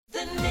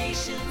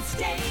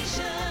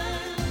station,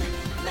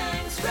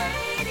 Manx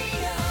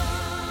Radio.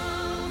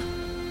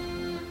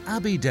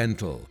 Abbey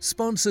Dental,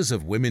 sponsors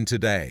of Women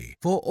Today,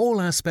 for all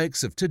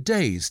aspects of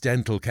today's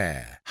dental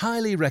care.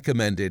 Highly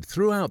recommended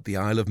throughout the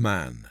Isle of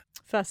Man.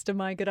 Faster,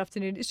 my good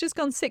afternoon. It's just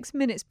gone 6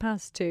 minutes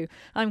past 2.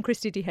 I'm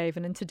Christy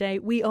DeHaven, and today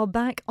we are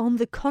back on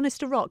the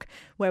Conister Rock,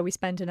 where we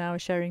spend an hour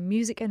sharing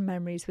music and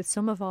memories with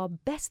some of our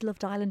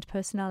best-loved island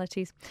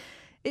personalities.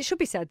 It should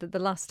be said that the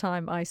last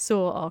time I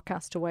saw our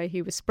castaway,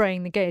 he was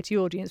spraying the Gaiety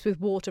audience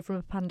with water from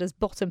a panda's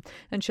bottom,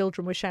 and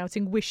children were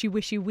shouting wishy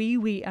wishy wee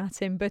wee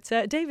at him. But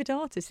David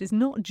Artis is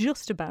not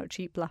just about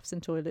cheap laughs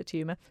and toilet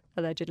humour,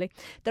 allegedly.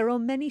 There are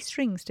many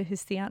strings to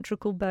his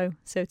theatrical bow,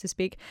 so to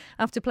speak.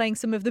 After playing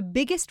some of the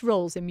biggest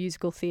roles in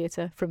musical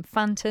theatre, from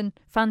Phantom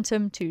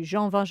to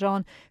Jean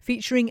Valjean,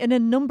 featuring in a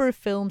number of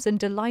films and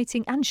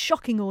delighting and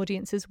shocking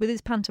audiences with his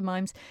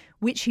pantomimes,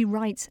 which he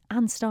writes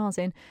and stars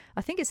in,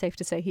 I think it's safe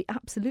to say he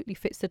absolutely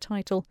fits the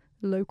title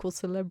local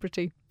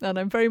celebrity, and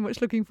I'm very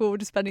much looking forward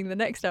to spending the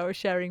next hour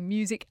sharing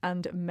music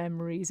and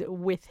memories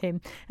with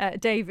him.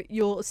 Dave,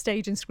 your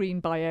stage and screen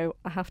bio,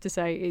 I have to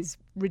say, is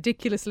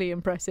ridiculously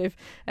impressive.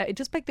 It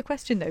does beg the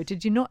question, though,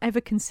 did you not ever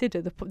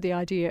consider the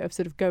idea of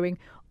sort of going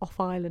off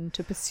island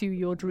to pursue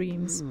your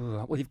dreams?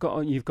 Well, you've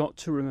got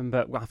to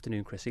remember. Well,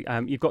 afternoon, Chrissy.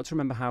 You've got to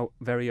remember how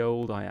very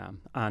old I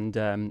am, and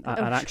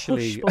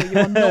actually, boy, you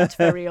are not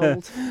very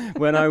old.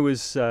 When I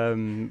was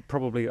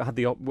probably had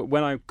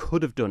when I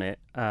could have done it.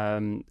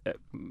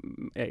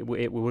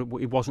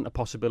 It wasn't a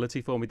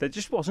possibility for me. There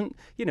just wasn't,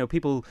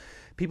 people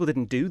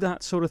didn't do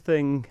that sort of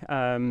thing.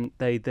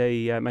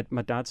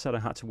 My dad said I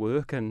had to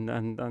work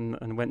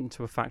and went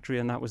into a factory,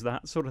 and that was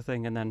that sort of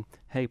thing. And then,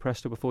 hey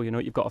presto, before you know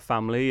it, you've got a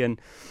family, and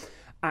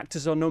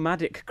actors are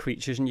nomadic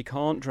creatures, and you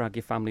can't drag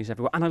your families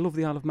everywhere. And I love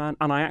the Isle of Man,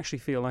 and I actually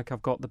feel like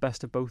I've got the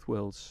best of both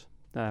worlds.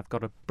 I've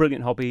got a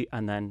brilliant hobby,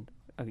 and then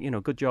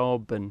good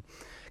job, and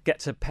get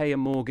to pay a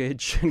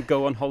mortgage and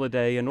go on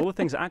holiday and all the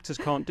things that actors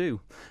can't do,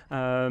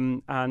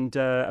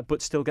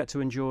 but still get to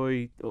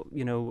enjoy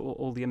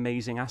all the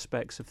amazing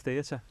aspects of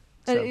theatre.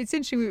 So. It's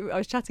interesting, I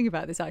was chatting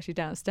about this actually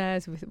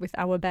downstairs with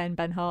our Ben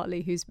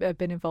Hartley, who's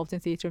been involved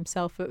in theatre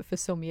himself for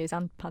some years,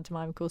 and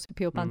pantomime, of course,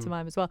 pure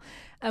pantomime as well.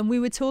 And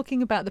we were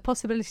talking about the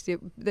possibility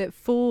that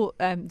for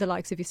the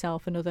likes of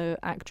yourself and other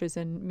actors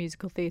and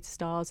musical theatre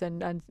stars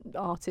and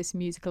artists,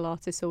 musical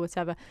artists or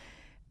whatever,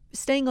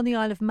 staying on the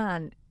Isle of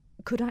Man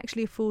could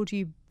actually afford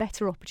you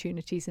better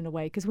opportunities in a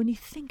way, because when you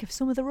think of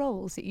some of the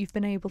roles that you've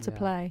been able to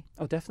play.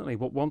 Oh, definitely.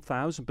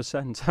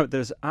 1000%.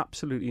 There's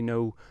absolutely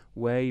no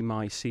way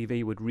my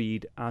CV would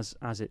read as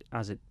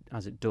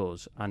it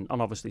does, and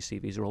obviously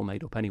CVs are all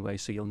made up anyway,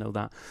 so you'll know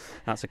that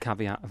that's a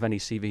caveat of any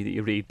CV that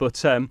you read.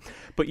 But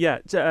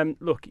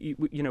look,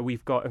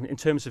 we've got, in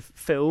terms of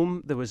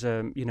film, there was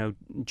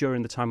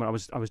during the time when I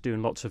was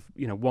doing lots of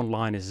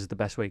one-liners is the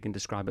best way you can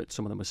describe it.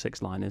 Some of them were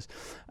six-liners.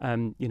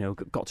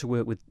 Got to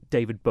work with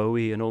David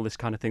Bowie and all this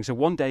kind of thing. So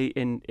one day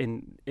in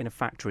a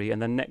factory,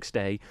 and then next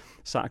day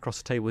sat across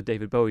the table with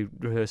David Bowie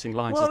rehearsing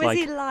lines. What was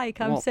he like?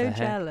 I'm so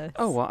jealous.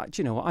 Oh, well,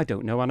 do you know what? I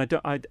don't know, and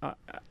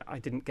I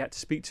didn't get to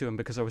speak to him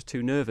because I was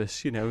too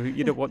nervous.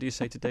 What do you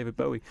say to David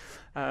Bowie?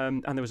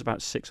 And there was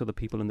about 6 other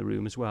people in the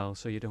room as well,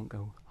 so you don't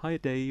go, "Hiya,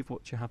 Dave,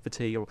 what do you have for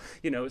tea?" Or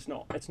it's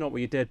not what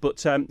you did. But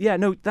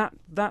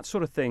that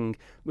sort of thing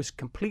was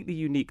completely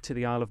unique to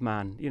the Isle of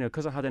Man.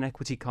 Because I had an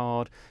equity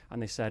card,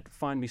 and they said,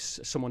 "Find me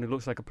someone who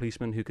looks like a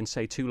policeman who can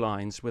say 2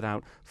 lines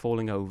without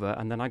falling over,"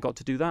 and then I got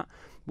to do that.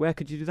 Where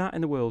could you do that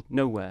in the world?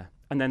 Nowhere.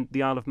 And then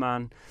the Isle of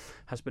Man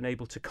has been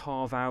able to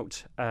carve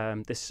out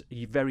this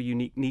very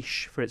unique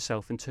niche for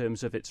itself in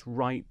terms of its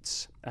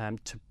rights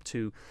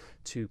to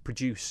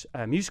produce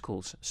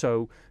musicals.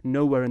 So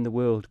nowhere in the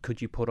world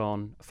could you put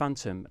on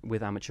Phantom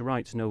with amateur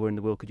rights. Nowhere in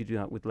the world could you do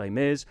that with Les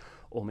Mis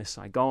or Miss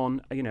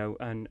Saigon.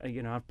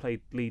 I've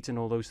played leads in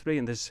all those 3,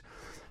 and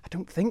I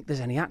don't think there's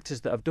any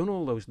actors that have done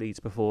all those leads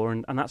before,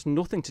 and that's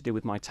nothing to do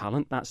with my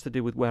talent. That's to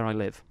do with where I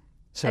live.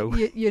 So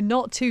you're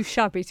not too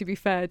shabby, to be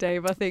fair,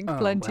 Dave. I think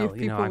plenty of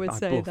people would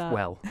say that.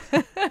 Well.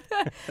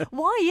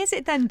 Why is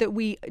it then that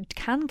we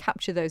can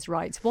capture those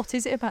rights? What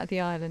is it about the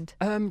island?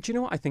 Do you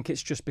know what? I think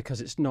it's just because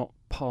it's not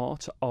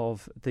part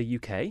of the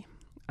UK.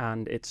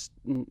 And it's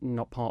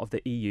not part of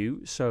the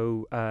EU.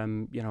 So,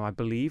 I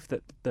believe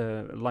that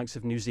the likes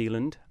of New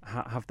Zealand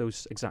have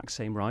those exact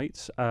same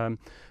rights. So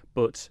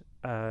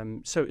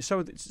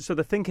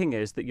the thinking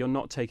is that you're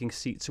not taking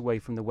seats away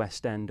from the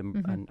West End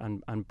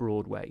and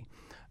Broadway.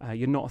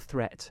 You're not a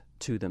threat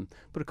to them.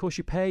 But of course,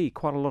 you pay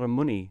quite a lot of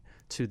money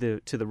to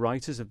the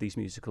writers of these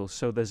musicals.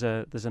 So there's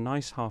a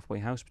nice halfway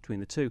house between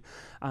the two.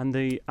 And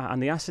the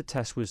acid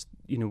test was,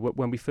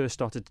 when we first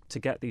started to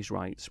get these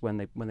rights, when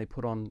they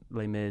put on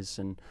Les Mis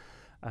and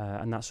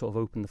that sort of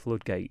opened the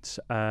floodgates,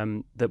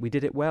 that we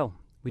did it well.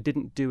 We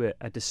didn't do it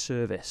a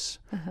disservice.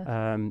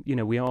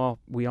 We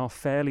are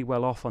fairly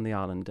well off on the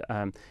island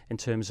in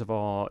terms of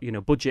our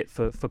budget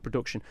for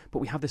production, but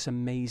we have this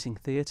amazing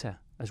theatre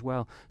as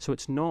well. So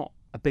it's not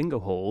a bingo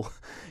hall.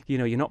 You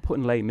know, you're not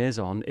putting Les Mis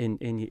on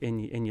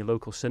in your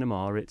local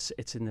cinema.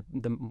 It's in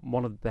the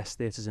one of the best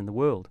theatres in the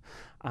world,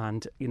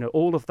 and you know,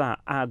 all of that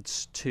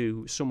adds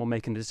to someone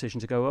making a decision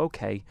to go,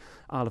 okay,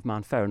 Isle of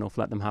Man, fair enough,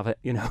 let them have it.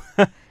 You know.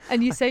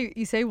 And you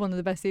say one of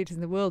the best theatres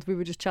in the world. We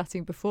were just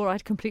chatting before.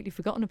 I'd completely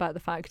forgotten about the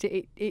fact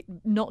it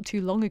not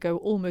too long ago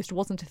almost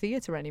wasn't a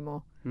theatre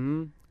anymore.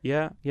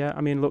 Yeah.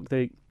 I mean, look,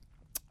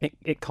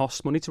 it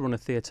costs money to run a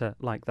theatre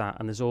like that,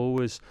 and there's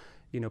always,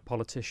 you know,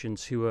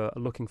 politicians who are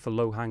looking for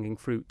low-hanging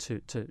fruit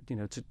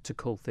to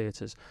cull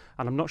theatres.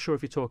 And I'm not sure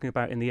if you're talking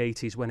about in the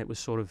 80s when it was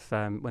sort of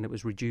when it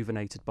was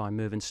rejuvenated by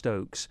Mervyn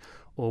Stokes,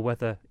 or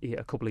whether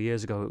a couple of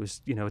years ago it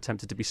was, you know,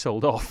 attempted to be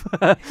sold off.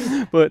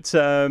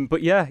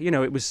 but yeah, you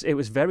know, it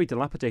was very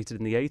dilapidated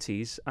in the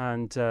 80s,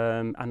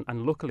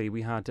 and luckily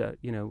we had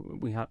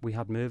we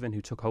had Mervyn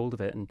who took hold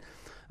of it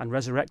and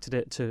resurrected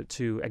it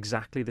to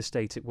exactly the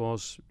state it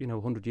was, you know,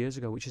 100 years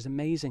ago, which is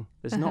amazing.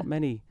 There's not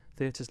many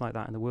theatres like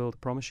that in the world, I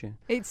promise you.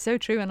 It's so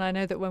true, and I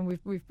know that when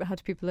we've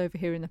had people over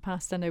here in the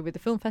past, I know with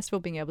the film festival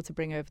being able to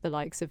bring over the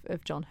likes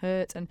of John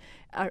Hurt, and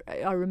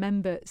I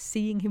remember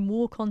seeing him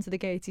walk onto the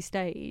Gaiety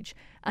stage,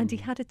 and he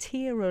had a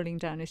tear rolling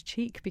down his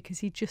cheek because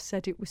he just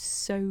said it was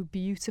so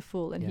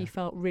beautiful, and he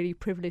felt really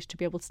privileged to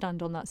be able to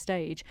stand on that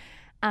stage.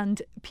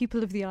 And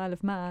people of the Isle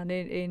of Man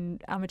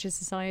in amateur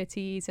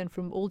societies and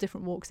from all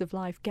different walks of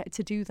life get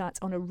to do that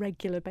on a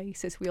regular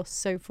basis. We are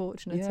so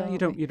fortunate. Yeah, you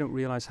don't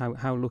realise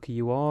how lucky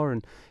you are.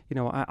 And you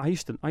know, I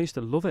used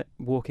to love it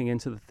walking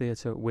into the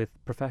theatre with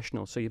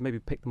professionals. So you maybe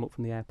pick them up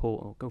from the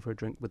airport or go for a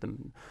drink with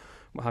them.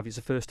 What have you? It's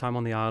the first time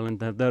on the island.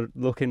 They're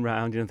looking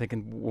round, you know,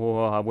 thinking,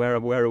 "Whoa, where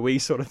are we?"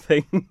 sort of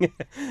thing,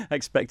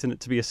 expecting it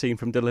to be a scene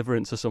from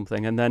Deliverance or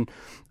something. And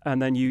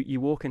then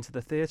you walk into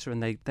the theatre,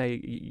 and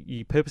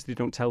you purposely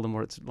don't tell them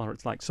what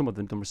it's like. Some of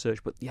them done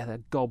research, but yeah, they're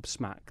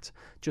gobsmacked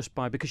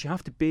because you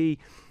have to be.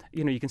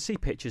 You know, you can see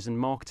pictures and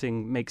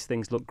marketing makes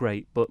things look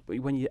great, but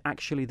when you're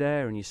actually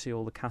there and you see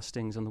all the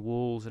castings on the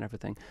walls and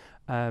everything,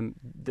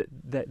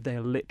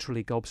 they're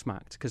literally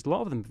gobsmacked, because a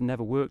lot of them have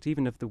never worked,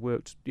 even if they've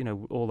worked, you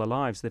know, all their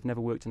lives, they've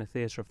never worked in a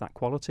theatre of that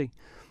quality.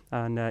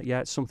 And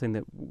it's something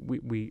that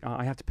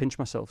I have to pinch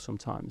myself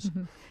sometimes.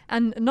 Mm-hmm.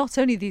 And not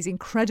only these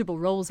incredible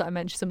roles that I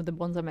mentioned, some of the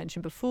ones I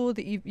mentioned before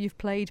that you've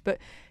played, but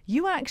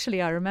you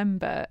actually, I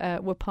remember,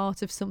 were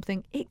part of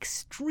something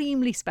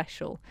extremely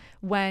special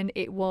when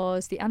it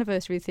was the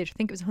anniversary of the theatre. I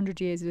think it was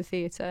 100 years of the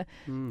theatre,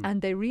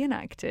 and they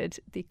reenacted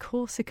the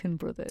Corsican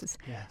Brothers.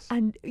 Yes.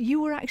 And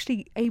you were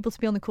actually able to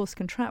be on the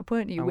Corsican Trap,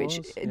 weren't you?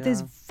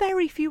 There's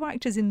very few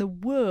actors in the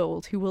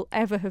world who will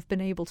ever have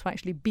been able to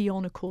actually be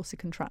on a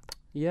Corsican Trap.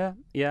 Yeah,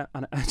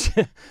 and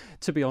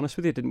to be honest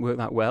with you, it didn't work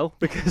that well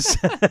because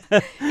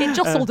it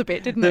jostled a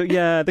bit, didn't it?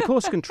 Yeah, the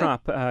Corsican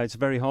Trap. It's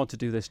very hard to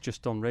do this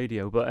just on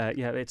radio, but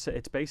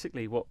it's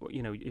basically what,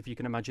 you know, if you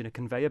can imagine a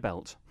conveyor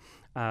belt.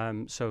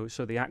 So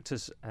the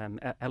actors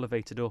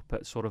elevated up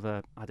at sort of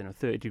a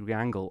 30-degree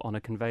angle on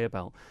a conveyor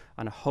belt,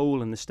 and a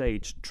hole in the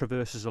stage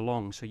traverses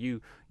along. So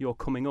you're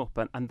coming up,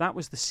 and that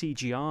was the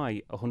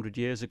CGI 100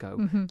 years ago.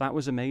 Mm-hmm. That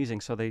was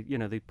amazing. So they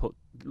put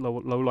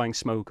low-lying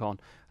smoke on,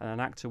 and an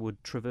actor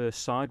would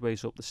traverse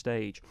sideways up the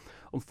stage.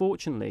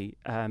 Unfortunately,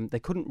 they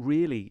couldn't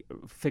really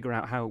figure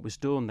out how it was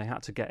done. They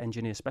had to get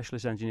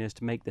specialist engineers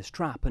to make this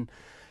trap, and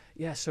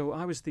so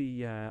I was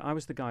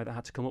the guy that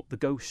had to come up the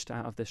ghost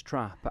out of this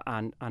trap,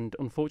 and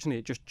unfortunately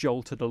it just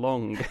jolted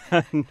along,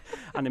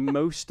 and in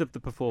most of the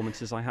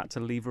performances I had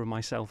to lever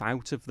myself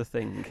out of the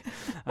thing.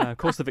 Of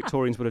course, the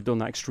Victorians would have done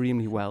that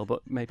extremely well,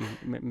 but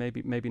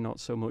maybe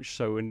not so much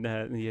so in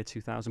the year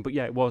 2000. But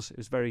yeah,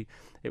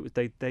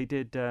 they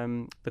did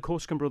the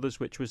Corsican Brothers,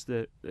 which was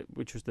the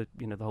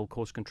the whole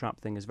Corsican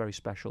Trap thing is very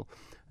special.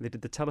 They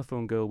did the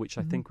Telephone Girl, which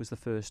I think was the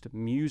first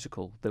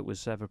musical that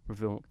was ever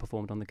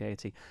performed on the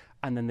Gaiety,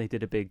 and then they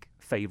did a big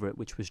favourite,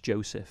 which was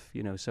Joseph.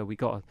 So we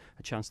got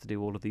a chance to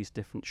do all of these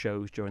different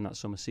shows during that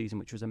summer season,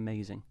 which was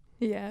amazing.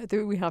 Yeah,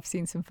 we have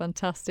seen some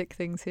fantastic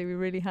things here. We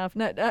really have.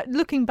 Now,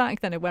 looking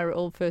back then at where it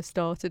all first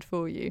started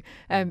for you,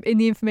 in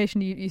the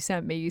information you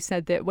sent me, you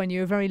said that when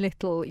you were very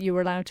little, you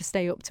were allowed to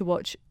stay up to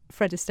watch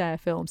Fred Astaire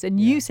films, and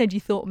you said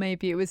you thought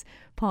maybe it was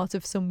part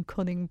of some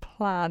cunning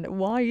plan.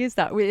 Why is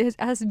that?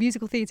 Has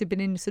musical theatre been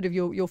in sort of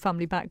your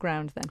family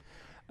background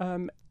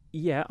then?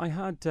 Yeah, I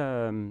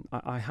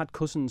had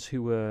cousins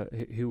who were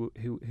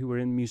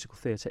in musical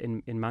theatre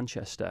in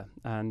Manchester,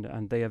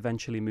 and they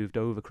eventually moved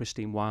over.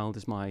 Christine Wilde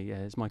is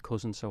my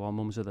cousin, so our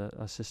mums are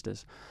our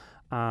sisters,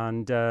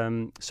 and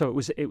so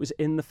it was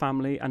in the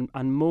family, and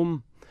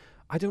Mum,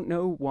 I don't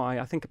know why.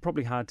 I think I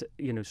probably had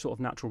sort of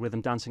natural rhythm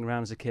dancing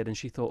around as a kid, and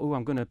she thought,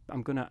 I'm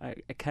gonna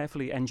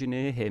carefully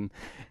engineer him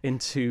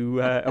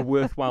into a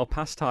worthwhile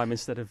pastime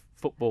instead of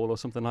football or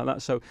something like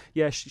that. So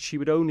yeah, she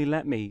would only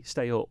let me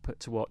stay up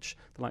to watch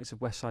the likes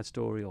of West Side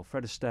Story or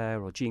Fred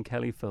Astaire or Gene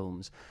Kelly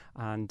films,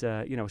 and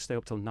stay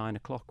up till 9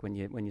 o'clock when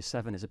you're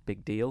 7 is a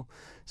big deal.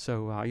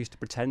 So I used to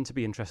pretend to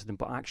be interested in,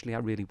 but actually I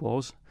really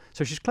was.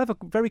 So she's clever,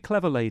 very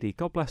clever lady.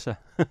 God bless her.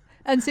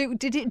 And so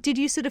did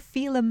you sort of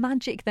feel a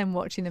magic then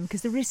watching them?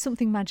 Because there is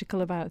something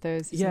magical about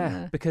those, isn't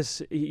there?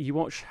 Because you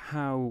watch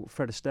how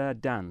Fred Astaire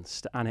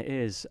danced, and it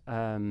is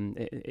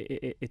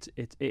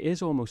it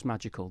is almost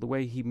magical. The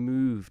way he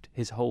moved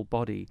his whole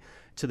body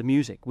to the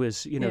music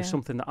was,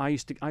 something that I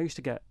used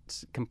to get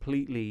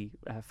completely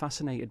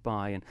fascinated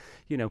by. And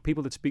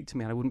people that speak to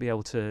me, and I wouldn't be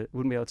able to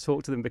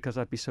talk to them because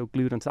I'd be so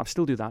glued onto. I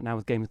still do that now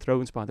with Game of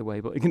Thrones, by the way.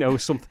 But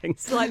something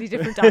slightly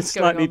different dance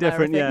slightly going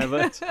on different, there,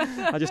 But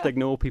I just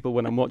ignore people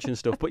when I'm watching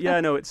stuff. But yeah,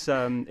 no, it's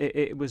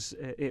it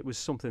was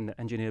something that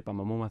engineered by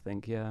my mum, I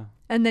think. Yeah.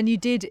 And then you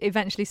did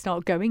eventually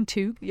start going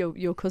to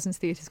your cousin's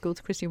theatre school,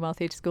 to Christian Weil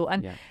Theatre School,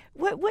 and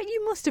what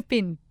you must have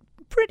been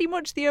pretty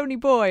much the only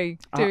boy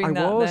doing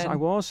that. I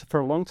was for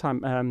a long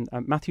time.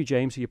 Matthew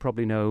James, who you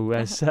probably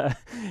know,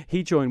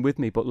 he joined with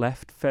me, but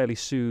left fairly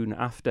soon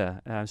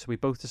after. So we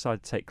both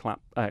decided to take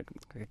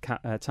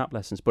tap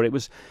lessons. But it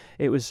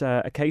was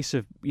a case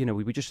of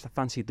we just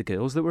fancied the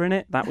girls that were in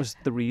it. That was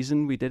the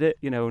reason we did it.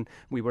 And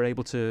we were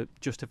able to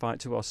justify it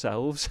to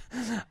ourselves.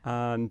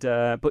 And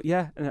but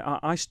yeah,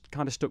 I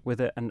kind of stuck with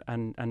it,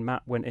 and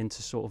Matt went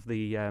into sort of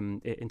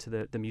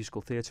into the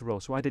musical theatre role.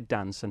 So I did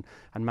dance, and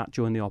Matt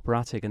joined the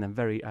operatic, and then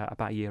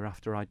about a year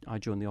after I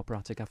joined the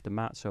operatic after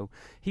Matt. So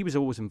he was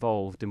always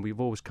involved, and we've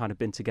always kind of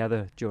been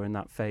together during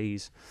that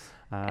phase.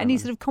 Any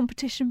sort of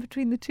competition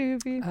between the two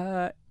of you?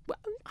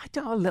 I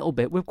don't know, a little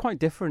bit. We're quite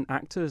different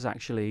actors,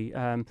 actually.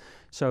 And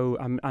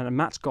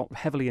Matt's got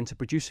heavily into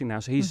producing now.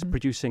 So he's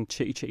producing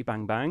Chitty Chitty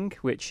Bang Bang,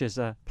 which is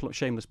a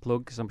shameless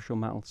plug, because I'm sure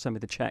Matt will send me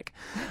the check,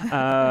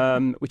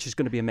 which is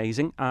going to be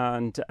amazing.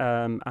 And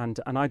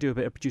I do a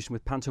bit of producing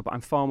with Panto, but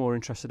I'm far more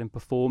interested in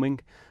performing.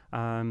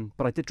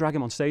 But I did drag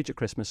him on stage at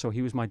Christmas, so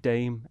he was my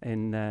dame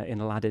in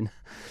Aladdin.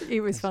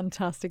 It was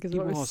fantastic as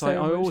well. It was so I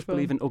always much fun.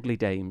 believe in ugly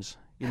dames.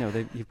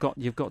 You've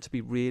got to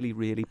be really,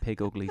 really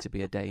pig ugly to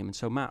be a dame, and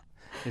so Matt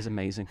is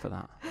amazing for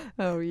that.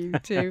 Oh, you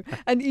too.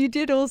 And you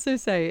did also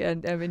say,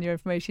 and in your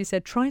information, you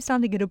said, try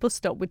standing at a bus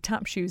stop with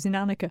tap shoes in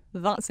Annika.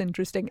 That's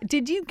interesting.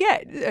 Did you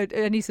get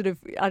any sort of,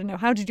 I don't know,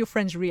 how did your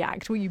friends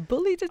react? Were you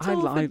bullied at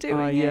all for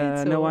doing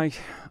it? No,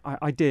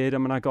 I did. I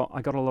mean, I got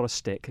a lot of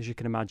stick, as you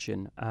can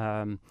imagine.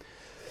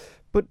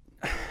 But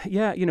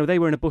yeah, they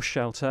were in a bus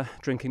shelter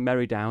drinking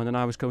Merry Down, and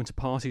I was going to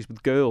parties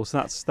with girls.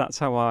 That's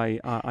how I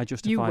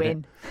justified you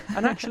win. it.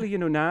 And actually,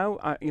 now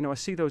I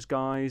see those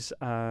guys,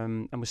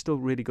 and we're still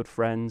really good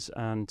friends,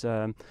 and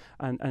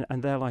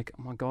they're like,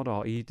 oh my God,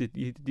 Artie,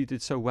 you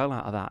did so well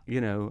out of that,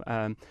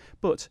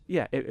 But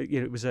yeah,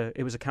 it was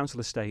a council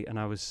estate, and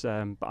I was,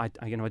 but I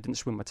didn't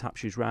swim my tap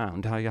shoes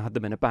round. I had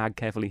them in a bag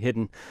carefully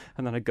hidden,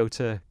 and then I'd go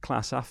to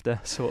class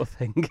after, sort of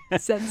thing.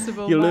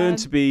 Sensible. You learn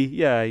to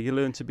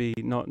be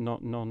not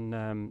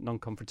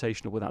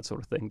non-confrontational with that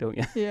sort of thing, don't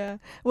you? Yeah.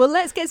 Well,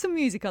 let's get some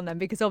music on then,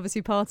 because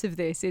obviously part of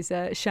this is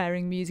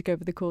sharing music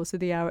over the course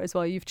of the hour as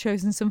well. You've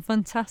chosen some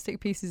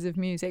fantastic pieces of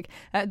music.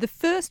 The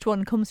first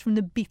one comes from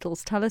the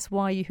Beatles. Tell us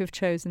why you have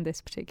chosen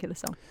this particular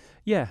song.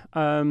 Yeah,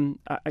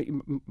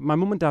 my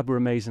mum and dad were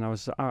amazing. I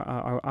was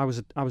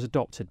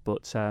adopted,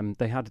 but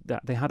they had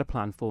a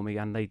plan for me,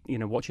 and they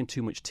watching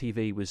too much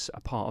TV was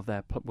a part of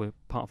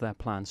their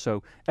plan.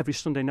 So every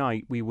Sunday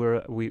night we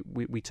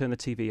turned the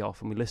TV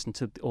off and we listened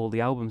to all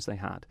the albums they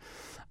had,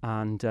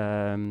 and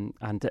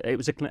it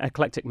was an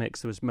eclectic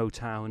mix. There was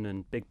Motown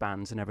and big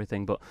bands and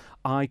everything, but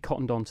I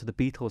cottoned on to the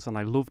Beatles and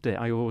I loved it.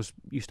 I always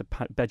used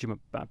to badger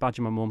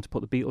my mum to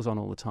put the Beatles on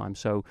all the time.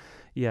 So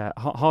yeah,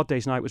 Hard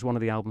Day's Night was one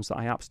of the albums that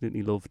I absolutely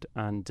loved,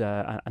 and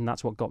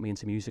that's what got me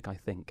into music, I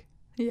think.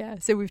 Yeah,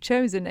 so you've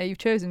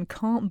chosen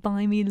Can't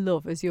Buy Me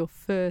Love as your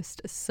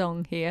first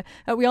song here.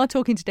 We are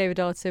talking to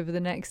David Arts over the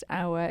next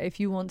hour. If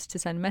you want to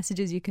send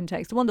messages, you can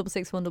text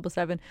 166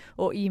 177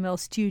 or email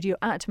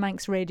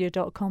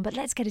studio@manxradio.com. But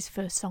let's get his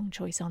first song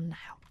choice on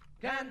now.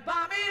 Can't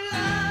buy me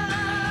love,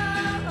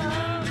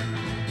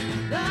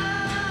 love,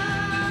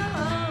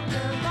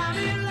 can't buy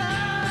me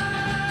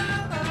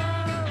love.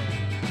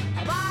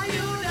 I'll buy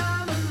you a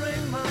diamond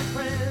ring, my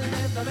friend,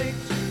 if that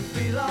makes you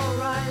feel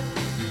alright.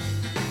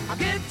 I'll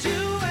get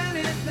you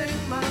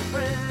anything, my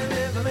friend,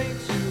 if it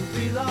makes you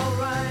feel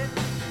alright.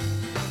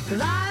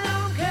 'Cause I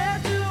don't care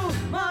too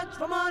much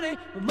for money,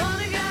 but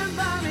money can't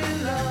buy me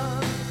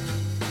love.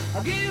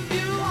 I'll give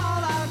you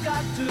all I've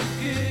got to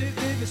give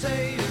if you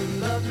say you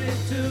love me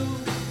too.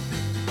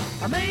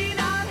 I may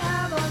not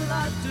have a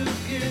lot to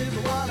give,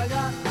 but what I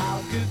got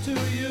I'll give to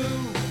you.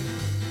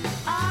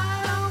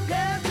 I don't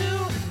care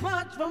too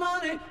much for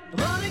money, but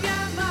money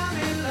can't buy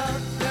me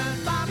love,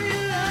 can't buy me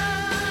love.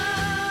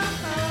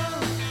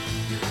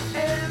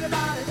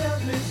 Everybody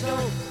tells me so,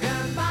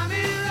 can't buy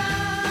me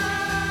love.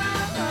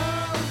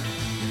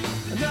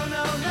 No,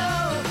 no, no,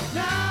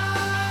 no,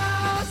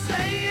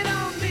 say you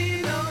don't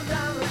need no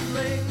diamond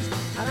rings,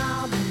 and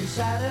I'll be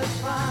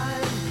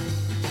satisfied.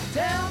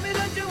 Tell me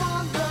that you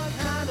want the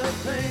kind of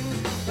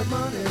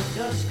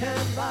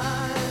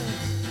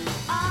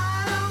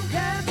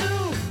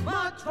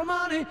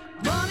money,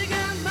 money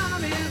can buy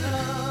me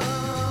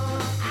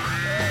love.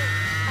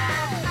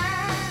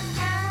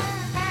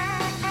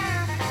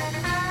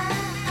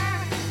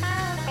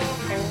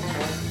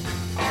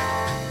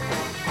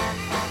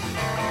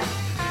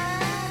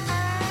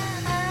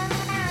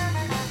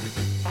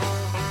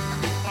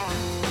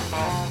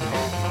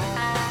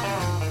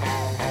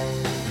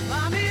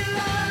 Buy me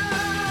love.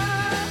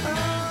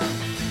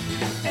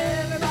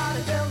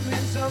 Everybody tells me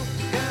so.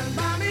 Can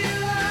buy me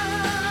love.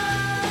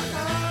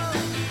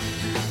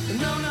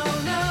 No, no,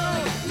 no,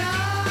 no.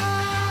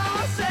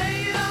 Say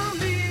you don't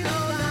need no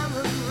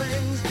diamond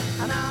rings,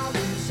 and I'll be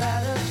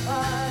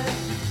satisfied.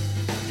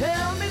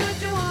 Tell me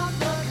that you want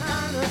the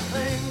kind of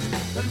things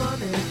that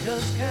money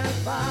just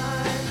can't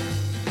buy.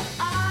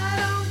 I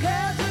don't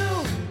care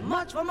too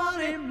much for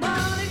money.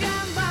 Money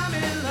can buy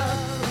me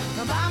love.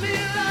 Buy me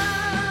love.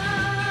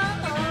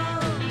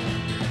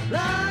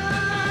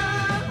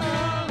 Love.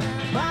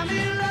 Buy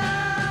me love.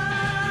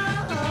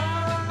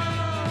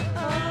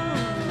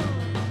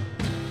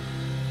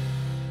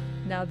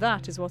 Now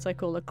that is what I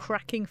call a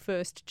cracking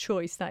first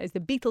choice. That is the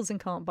Beatles and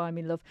Can't Buy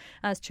Me Love,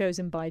 as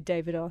chosen by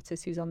David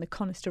Artis, who's on the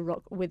Conister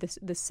Rock with us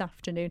this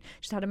afternoon.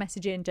 Just had a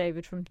message in,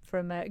 David,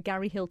 from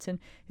Gary Hilton,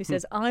 who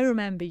says, I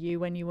remember you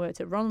when you worked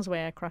at Ronaldsway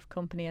Aircraft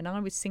Company and I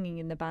was singing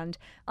in the band.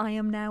 I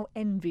am now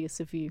envious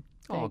of you.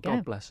 There Oh, you go.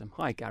 God bless him.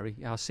 Hi, Gary.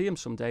 Yeah, I'll see him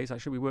some days.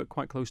 Actually, we work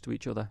quite close to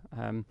each other.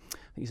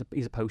 He's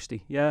a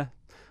postie. Yeah.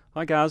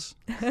 Hi, Gaz.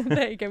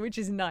 There you go, which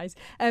is nice.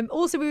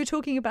 Also, we were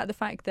talking about the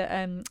fact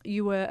that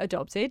you were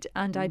adopted,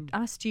 and I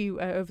asked you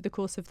over the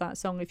course of that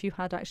song if you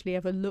had actually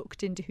ever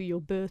looked into who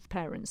your birth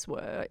parents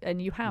were,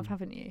 and you have,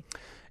 haven't you?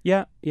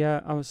 Yeah.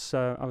 I was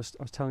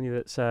telling you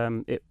that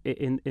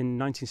in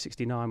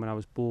 1969 when I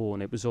was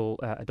born, it was all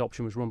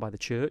adoption was run by the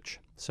church.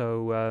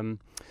 So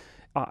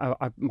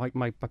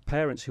my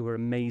parents, who were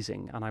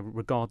amazing, and I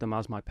regard them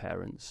as my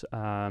parents,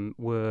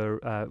 were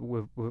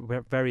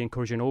very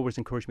encouraging. Always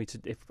encouraged me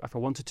to, if I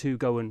wanted to,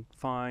 go and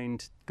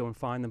find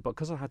them. But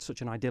because I had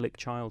such an idyllic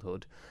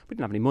childhood, we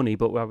didn't have any money,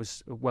 but I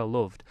was well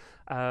loved.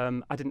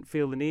 I didn't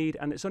feel the need,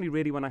 and it's only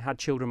really when I had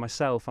children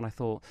myself, and I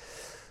thought,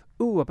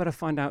 ooh, I better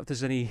find out if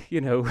there's any,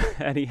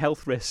 any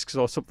health risks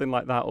or something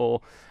like that,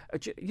 or,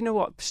 you know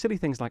what, silly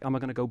things like, am I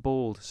going to go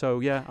bald? So,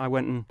 yeah, I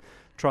went and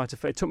tried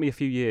to, it took me a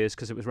few years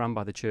because it was run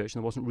by the church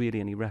and there wasn't really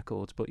any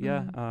records, but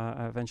yeah,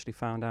 I eventually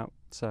found out.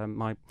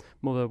 My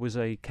mother was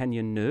a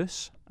Kenyan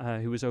nurse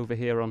who was over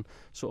here on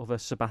sort of a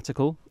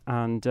sabbatical,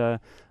 and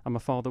my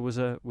father was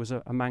a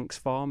Manx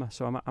farmer,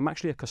 so I'm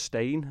actually a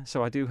Costain,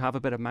 so I do have a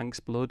bit of Manx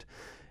blood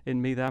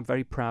in me there. I'm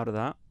very proud of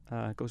that.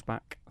 It goes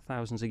back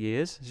thousands of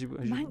years.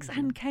 Manx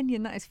and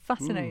Kenyan, that is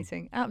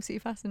fascinating, absolutely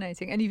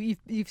fascinating. And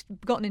you've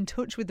gotten in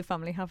touch with the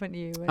family, haven't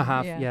you? And, I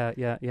have, yeah.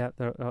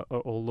 They're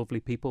all lovely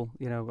people.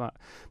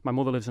 My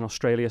mother lives in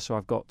Australia, so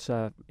I've got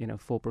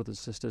 4 brothers and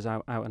sisters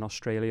out in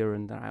Australia,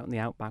 and they're out in the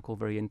outback, all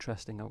very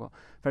interesting. I've got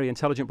a very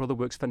intelligent brother,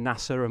 works for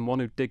NASA, and one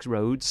who digs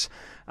roads.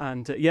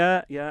 And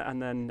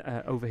and then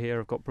over here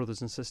I've got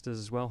brothers and sisters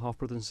as well, half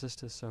brothers and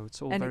sisters. So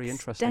it's all very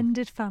interesting. An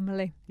extended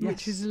family,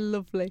 which Yes. is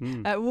lovely.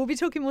 We'll be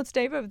talking more to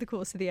Dave over the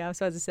course of the hour.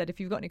 So as I said, if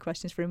you've got any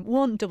questions for him,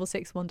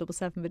 166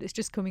 177, but it's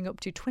just coming up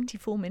to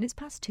 24 minutes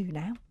past 2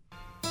 now.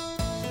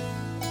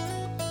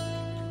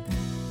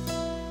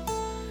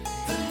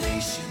 The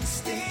Nation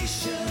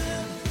Station,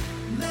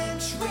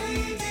 Men's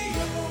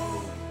Radio.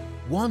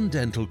 One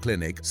Dental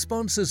Clinic,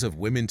 sponsors of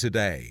Women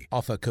Today,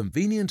 offer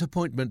convenient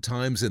appointment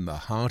times in the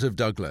heart of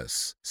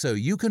Douglas, so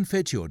you can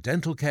fit your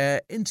dental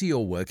care into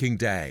your working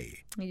day.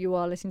 You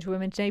are listening to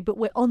Women Today, but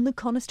we're on the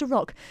Conister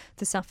Rock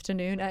this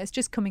afternoon. It's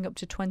just coming up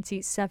to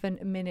 27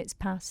 minutes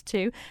past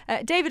 2.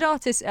 David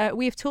Artis,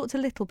 we have talked a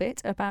little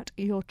bit about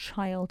your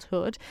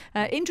childhood.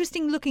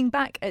 Interesting looking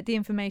back at the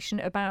information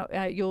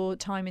about your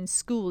time in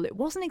school. It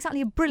wasn't exactly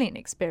a brilliant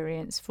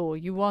experience for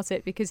you, was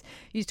it? Because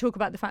you talk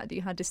about the fact that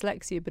you had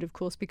dyslexia, but of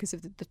course because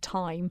of the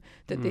time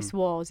that this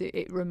was,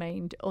 it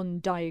remained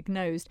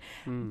undiagnosed.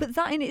 But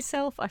that in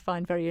itself I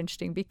find very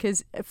interesting,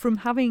 because from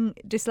having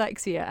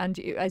dyslexia and,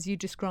 as you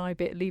describe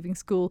it, leaving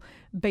school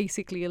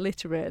basically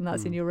illiterate, and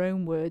that's in your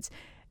own words,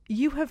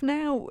 you have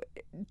now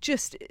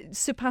just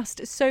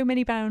surpassed so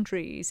many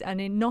boundaries,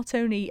 and in not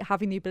only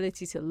having the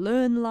ability to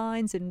learn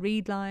lines and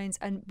read lines,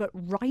 but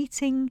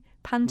writing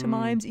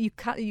pantomimes. You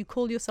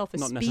call yourself a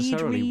Not speed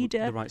necessarily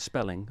reader. the right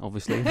spelling,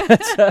 obviously.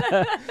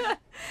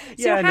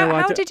 So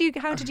how did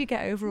you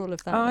get over all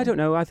of that? I then? don't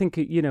know. I think,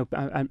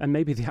 and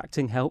maybe the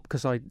acting helped,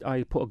 because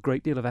I put a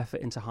great deal of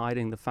effort into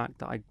hiding the fact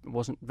that I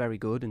wasn't very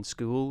good in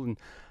school, and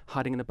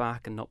hiding in the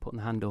back and not putting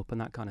the hand up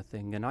and that kind of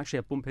thing. And actually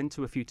I bump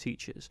into a few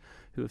teachers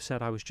who have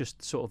said I was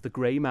just sort of the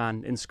grey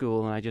man in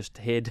school, and I just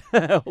hid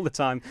all the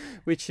time,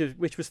 which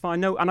was fine.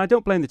 No, and I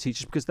don't blame the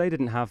teachers, because they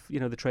didn't have,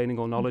 the training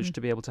or knowledge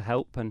to be able to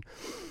help. And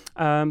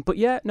But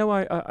yeah, no,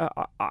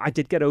 I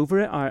did get over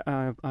it.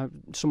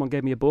 Someone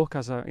gave me a book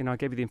I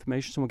gave you the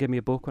information. Someone gave me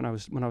a book when I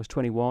was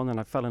 21, and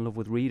I fell in love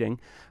with reading,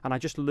 and I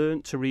just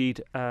learned to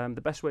read.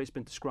 The best way it's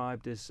been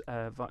described is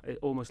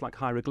almost like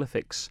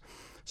hieroglyphics.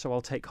 So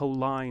I'll take whole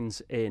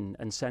lines in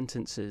and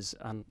sentences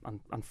and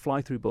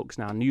fly through books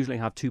now, and usually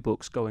have 2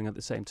 books going at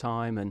the same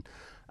time, and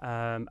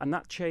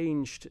that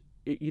changed.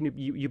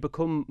 You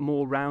become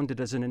more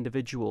rounded as an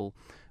individual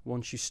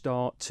once you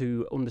start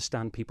to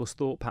understand people's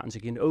thought patterns.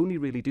 You can only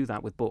really do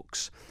that with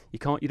books. You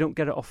don't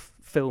get it off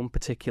film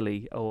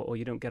particularly, or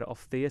you don't get it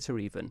off theatre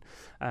even.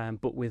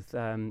 But with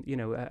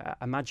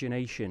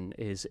imagination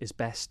is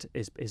best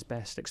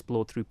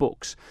explored through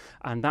books,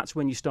 and that's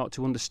when you start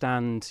to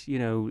understand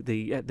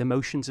the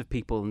emotions of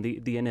people and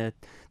the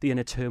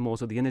inner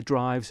turmoils or the inner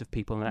drives of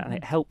people, and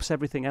it helps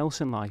everything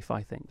else in life,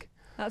 I think.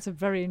 That's a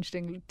very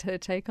interesting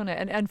take on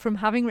it. And from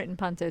having written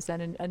Pantos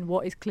then, and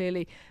what is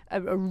clearly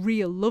a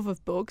real love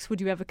of books,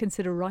 would you ever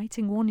consider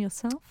writing one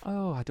yourself?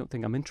 Oh, I don't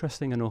think I'm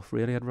interesting enough,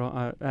 really.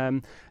 No,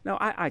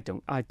 I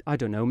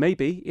don't know.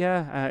 Maybe,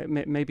 yeah.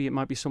 Maybe it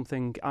might be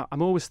something.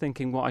 I'm always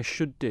thinking what I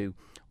should do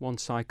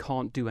once I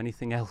can't do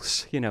anything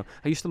else. I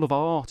used to love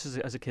art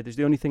as a kid.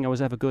 The only thing I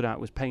was ever good at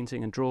was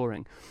painting and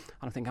drawing.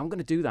 And I think I'm going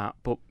to do that,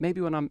 but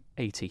maybe when I'm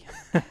 80.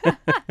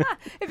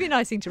 It'd be a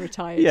nice thing to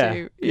retire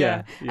to.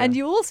 Yeah. And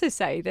you also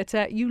say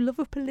that you love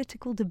a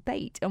political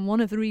debate, and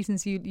one of the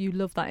reasons you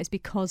love that is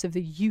because of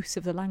the use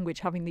of the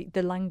language, having the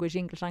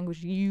English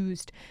language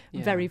used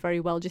very, very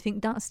well. Do you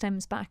think that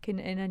stems back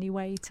in any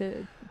way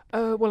to...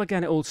 Well,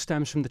 again, it all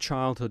stems from the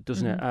childhood,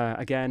 doesn't it?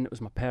 Again, it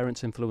was my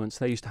parents' influence.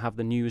 They used to have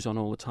the news on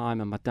all the time,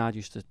 and my dad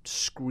used to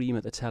scream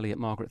at the telly at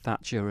Margaret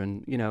Thatcher,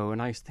 and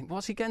and I used to think,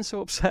 what's he getting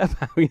so upset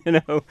about,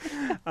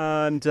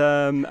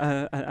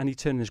 and he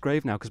turned in his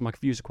grave now because my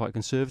views are quite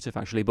conservative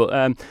actually.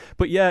 But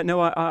yeah,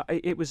 no,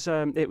 it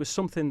was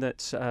something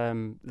that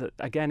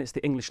again, it's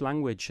the English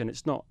language, and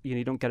it's not,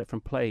 you don't get it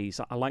from plays.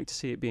 I like to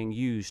see it being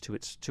used to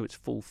its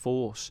full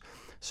force.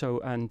 So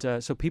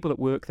people at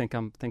work think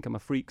I'm a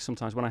freak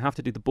sometimes when I have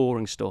to do the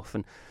boring stuff,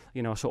 and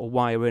I sort of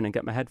wire in and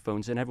get my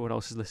headphones in. Everyone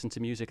else is listening to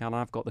music, and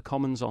I've got the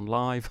Commons on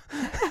live,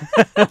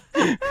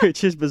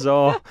 which is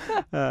bizarre.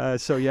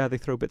 So yeah, they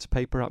throw bits of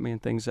paper at me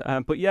and things.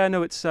 But yeah,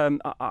 no, it's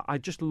I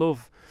just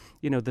love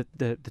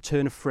the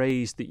turn of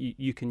phrase that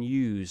you can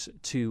use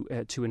to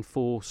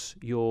enforce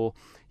your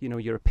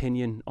your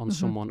opinion on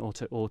someone, or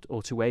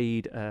to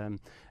aid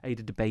a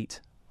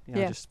debate.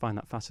 I just find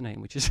that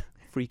fascinating, which is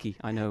freaky,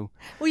 I know.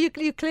 Well,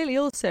 you're clearly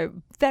also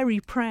very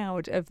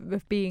proud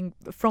of being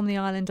from the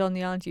island, on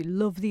the island. You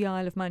love the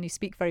Isle of Man. You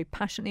speak very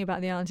passionately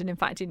about the island, and in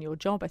fact, in your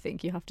job, I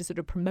think you have to sort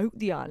of promote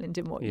the island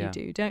in what you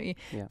do, don't you?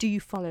 Yeah. Do you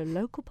follow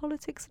local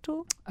politics at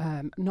all?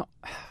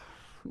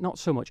 Not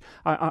so much.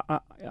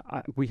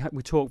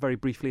 We talked very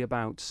briefly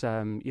about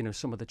some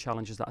of the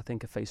challenges that I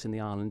think are facing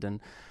the island,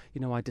 and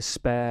I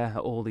despair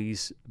at all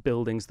these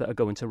buildings that are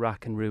going to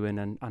rack and ruin.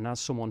 And as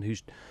someone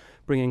who's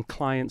bringing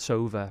clients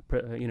over,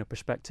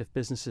 prospective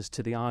businesses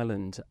to the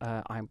island,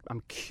 I'm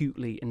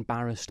acutely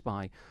embarrassed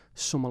by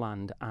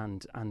Summerland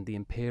and the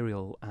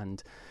Imperial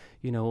and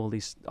all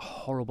these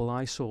horrible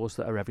eyesores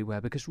that are everywhere,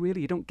 because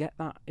really you don't get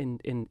that in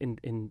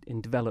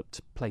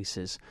developed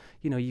places.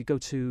 You go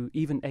to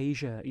even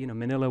Asia,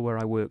 Manila, where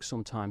I work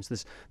sometimes,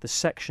 there's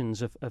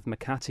sections of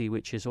Makati,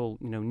 which is all,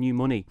 new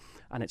money,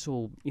 and it's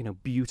all,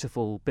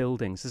 beautiful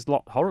buildings. There's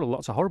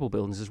lots of horrible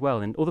buildings as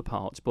well in other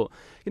parts, but,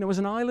 as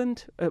an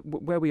island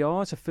where we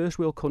are, as a first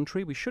world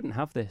country, we shouldn't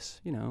have this,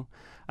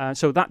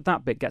 so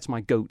that bit gets my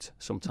goat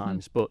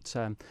sometimes. But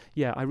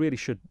yeah, I really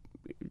should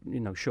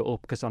shut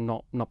up, because I'm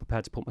not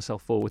prepared to put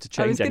myself forward to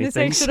change anything. I was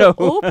going to say, shut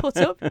up or put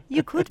up.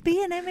 You could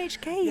be an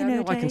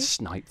MHK, I can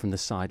snipe from the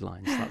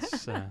sidelines.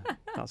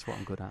 That's what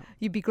I'm good at.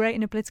 You'd be great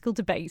in a political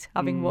debate,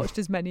 having watched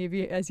as many of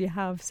you as you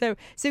have. So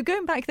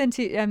going back then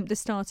to the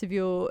start of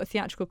your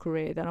theatrical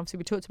career, then obviously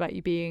we talked about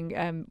you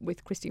being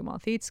with Christy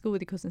Wilde Theatre School,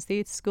 with your cousin's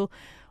theatre school.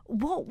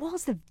 What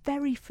was the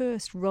very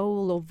first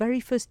role or very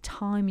first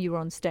time you were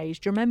on stage?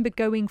 Do you remember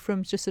going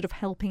from just sort of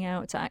helping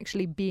out to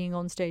actually being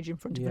on stage in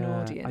front of an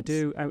audience? I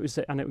do. It was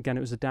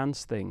a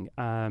dance thing,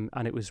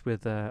 and it was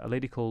with a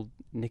lady called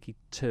Nikki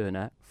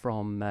Turner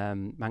from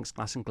Manx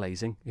Glass and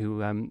Glazing, who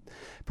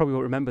probably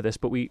won't remember this,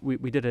 but we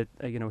did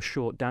a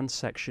short dance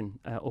section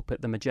up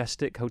at the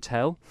Majestic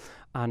Hotel,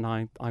 and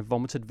I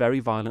vomited very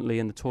violently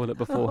in the toilet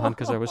beforehand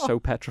because I was so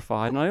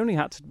petrified, and I only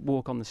had to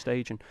walk on the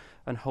stage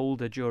and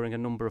hold her during a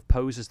number of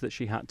poses that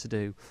she had to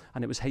do,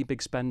 and it was Hey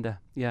Big Spender.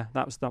 Yeah,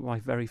 that was my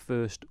very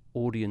first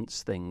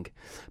audience thing.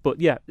 But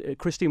yeah,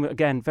 Christine,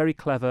 again, very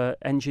clever,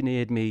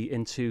 engineered me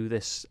into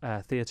this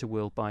theatre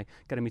world by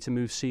getting me to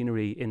move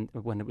scenery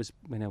when it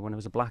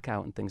was a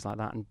blackout and things like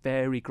that, and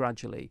very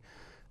gradually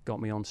got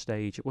me on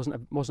stage. It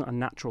wasn't a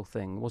natural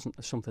thing. It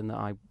wasn't something that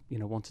I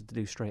wanted to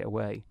do straight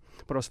away,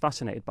 but I was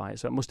fascinated by it,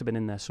 so it must have been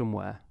in there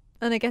somewhere.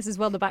 And I guess as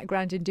well the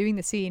background in doing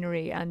the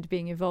scenery and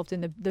being involved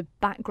in the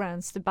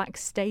backgrounds, the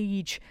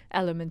backstage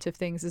element of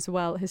things as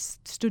well has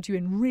stood you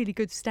in really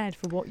good stead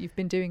for what you've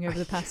been doing over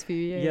the past few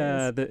years.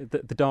 Yeah,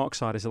 the dark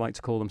side, as they like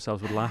to call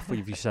themselves, would laugh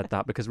if you said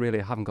that, because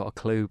really I haven't got a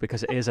clue,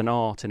 because it is an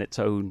art in its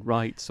own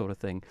right, sort of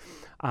thing.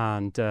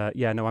 And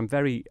I'm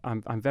very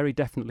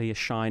definitely a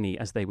shiny,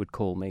 as they would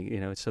call me. You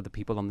know, so the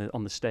people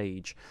on the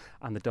stage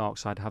and the dark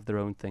side have their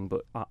own thing,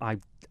 but I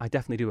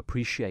definitely do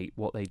appreciate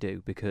what they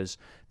do, because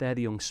they're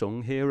the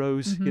unsung heroes.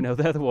 Mm-hmm. You know,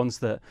 they're the ones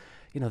that,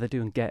 you know, they're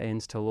doing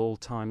get-ins till all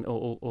times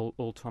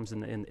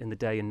in the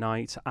day and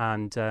night,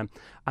 and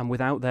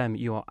without them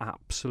you are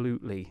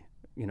absolutely,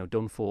 you know,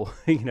 done for.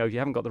 You know, you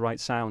haven't got the right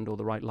sound or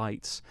the right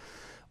lights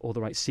or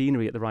the right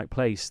scenery at the right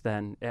place,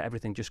 then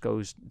everything just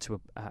goes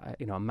to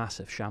a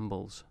massive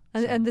shambles.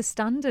 And the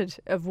standard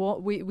of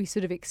what we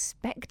sort of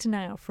expect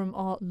now from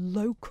our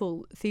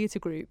local theatre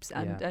groups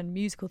and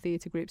musical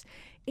theatre groups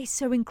is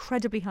so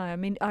incredibly high. I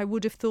mean, I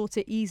would have thought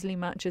it easily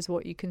matches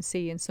what you can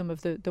see in some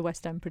of the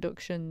West End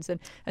productions.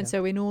 And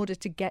so in order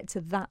to get to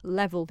that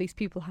level, these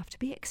people have to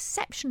be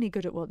exceptionally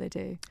good at what they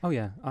do. Oh,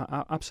 yeah,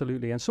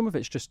 absolutely. And some of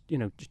it's just, you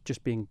know,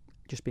 just being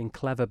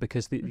clever,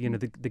 because you know,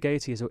 the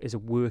Gaiety is a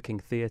working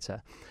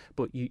theatre,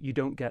 but you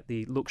don't get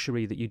the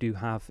luxury that you do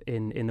have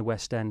in the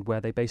West End, where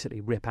they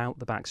basically rip out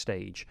the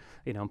backstage,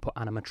 you know, and put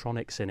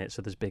animatronics in it,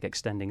 so there's big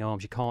extending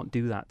arms. You can't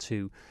do that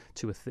to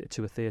a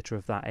theatre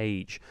of that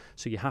age,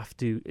 so you have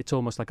to. It's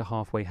almost like a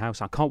halfway house.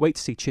 I can't wait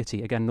to see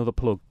Chitty again, another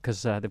plug,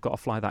 because they've got to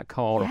fly that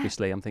car.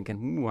 Obviously, I'm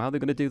thinking, how are they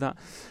going to do that?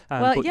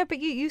 But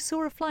you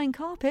saw a flying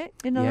carpet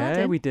in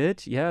Aladdin. Yeah, we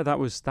did. Yeah, that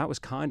was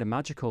kind of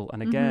magical.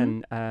 And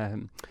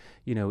again,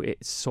 you know,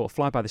 it's sort of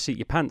fly by the seat of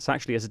your pants,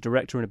 actually, as a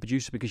director and a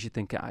producer, because you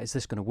think, is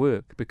this going to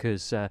work?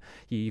 Because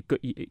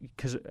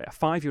because a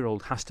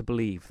 5-year-old has to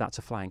believe that's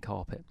a flying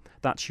carpet.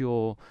 That's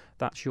your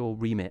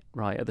remit,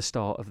 right, at the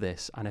start of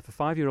this. And if a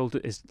 5-year-old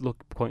is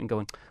pointing,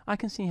 going, I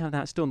can see how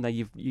that's done,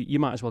 then you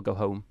might as well go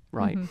home,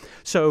 right? Mm-hmm.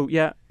 So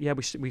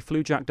we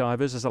flew Jack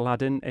Divers as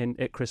Aladdin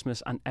at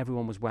Christmas, and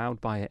everyone was wowed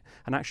by it.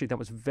 And actually, that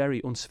was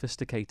very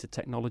unsophisticated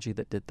technology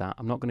that did that.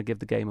 I'm not going to give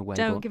the game away.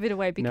 Don't give it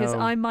away, because no.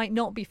 I might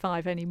not be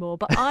 5 anymore,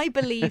 but I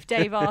believe,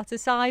 Dave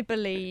Artis, I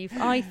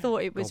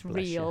thought it was God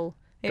bless real. you.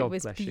 It God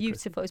was bless you,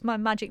 beautiful. It was my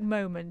magic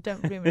moment.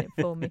 Don't ruin it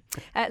for me.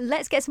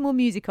 Let's get some more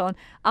music on.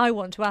 I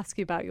want to ask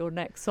you about your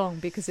next song,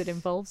 because it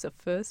involves a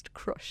first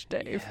crush,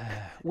 Dave.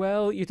 Yeah.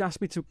 Well, you'd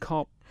asked me to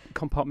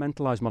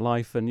compartmentalize my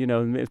life, and, you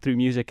know, through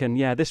music, and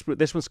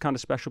this one's kind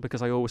of special,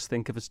 because I always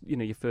think of, as, you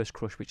know, your first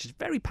crush, which is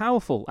very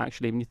powerful,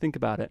 actually, when you think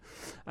about it.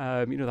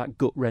 You know, that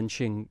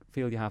gut-wrenching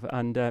feel you have.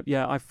 And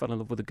I fell in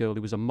love with a girl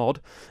who was a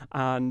mod,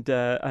 and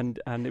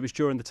it was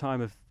during the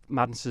time of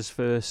Madness's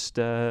first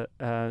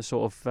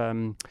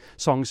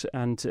songs,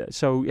 and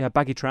so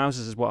Baggy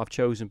Trousers is what I've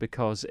chosen,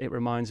 because it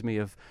reminds me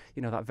of,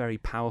 you know, that very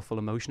powerful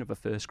emotion of a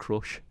first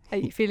crush. Are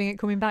you feeling it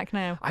coming back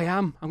now? I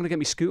am. I'm going to get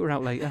my scooter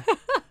out later.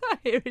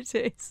 Here it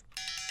is.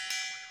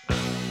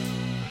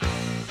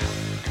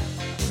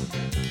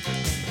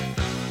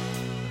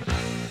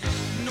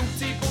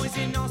 Naughty boys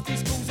in nasty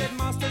schools,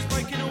 headmasters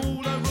breaking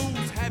all the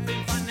rules,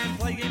 having fun and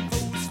playing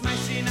fools,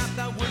 smashing up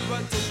the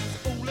woodwork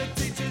tools. All the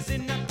teachers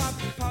in the pub,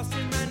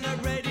 passing round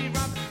a ready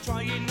rub,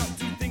 trying not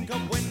to think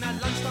of when the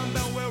lunchtime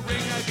bell will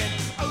ring again.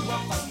 Oh,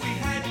 what fun we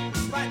had,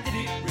 but did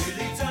it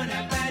really turn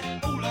out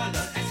bad? All I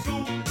learnt at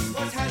school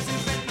was how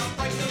to bend, not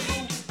break the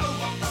rule. Oh,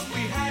 what fun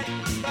we had,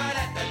 but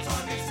at the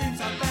time it seemed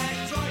so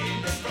bad,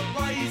 trying different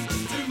ways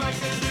to make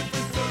a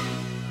difference too.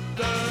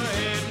 The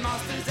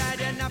headmaster's had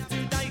enough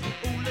today.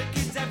 All the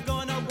kids have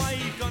gone away,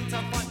 gone to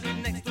fight with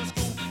next to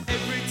school.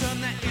 Every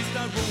term that is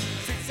the rule.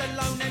 Sits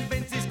alone and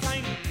bends his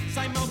cane.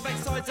 Same old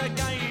backsides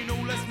again.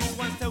 All the small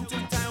ones tell two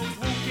tales.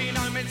 Walking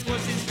home and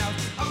squashing snails.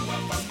 Oh,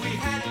 what fun we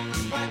had,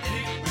 but did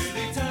it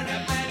really turn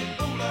out bad?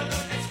 All I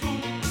learnt at school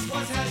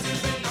was how to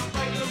bend, not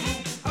break the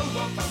rule. Oh,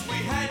 what fun we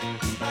had,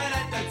 but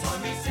at the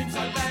time it seemed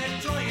so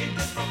bad. Trying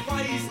different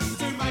ways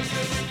to make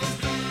a difference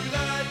through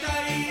the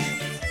days.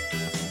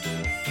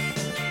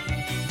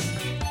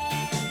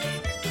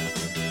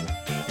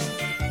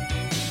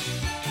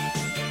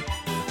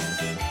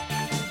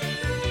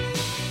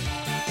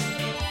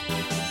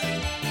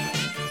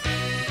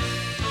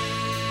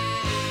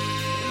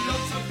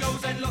 Lots of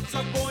girls and lots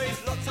of boys,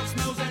 lots of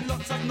smells and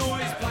lots of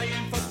noise,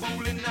 playing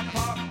football in the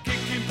park,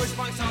 kicking push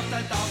bikes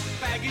after dark,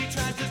 baggy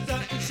trousers,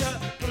 dirty shirt,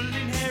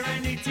 pulling hair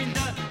and eating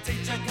dirt.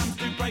 Teacher comes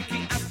to break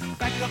it up,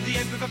 back of the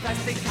head with a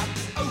plastic cup.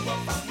 Oh, what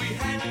fun we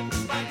had,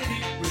 but did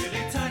it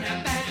really turn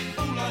out bad?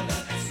 All I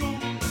learnt at school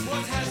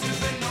was how to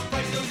bend, not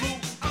break the rule.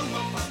 Oh,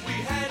 what fun we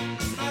had,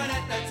 but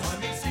at that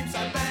time it seemed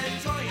so bad,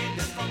 trying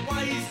different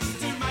ways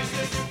to make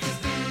a difference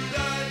through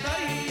the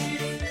days.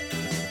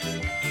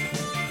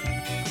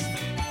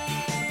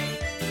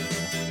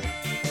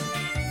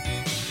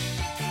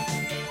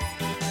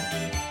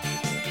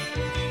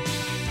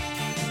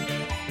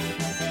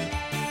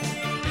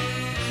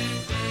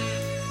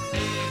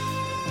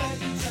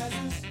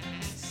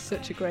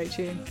 Such a great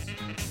tune.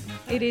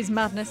 It is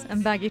Madness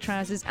and Baggy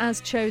Trousers,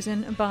 as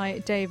chosen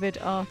by David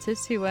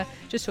Artis, who were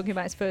just talking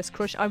about his first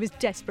crush. I was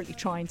desperately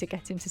trying to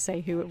get him to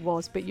say who it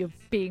was, but you're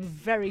being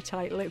very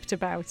tight-lipped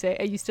about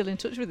it. Are you still in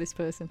touch with this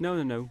person? No.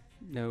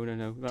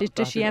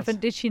 Did she know?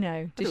 Did she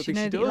know think that she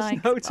you does.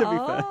 liked? No, to be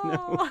fair,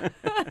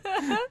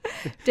 no.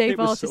 Dave It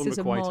was Artis is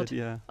a mod. unrequited,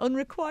 yeah.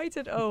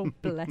 Unrequited. Oh,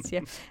 bless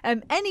you.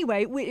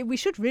 Anyway, we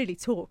should really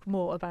talk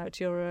more about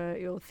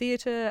your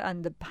theatre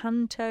and the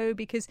panto,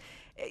 because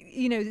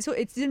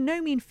it's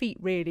no mean feat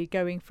really,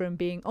 going from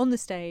being on the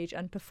stage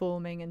and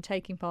performing and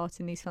taking part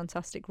in these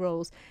fantastic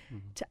roles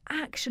to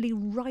actually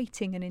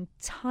writing an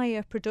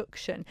entire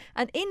production.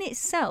 And in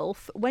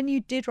itself, when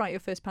you did write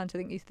your first panto,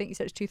 I think you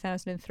said it's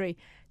 2003.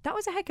 That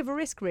was a heck of a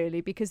risk,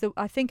 really, because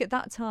I think at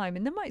that time,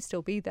 and there might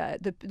still be there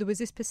was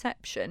this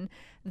perception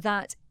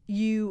that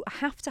you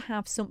have to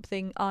have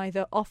something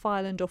either off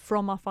island or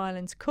from off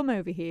island to come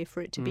over here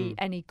for it to be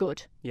any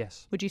good.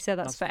 Yes. Would you say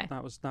that's fair?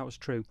 That was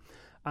true.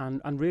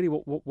 And really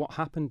what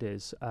happened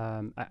is,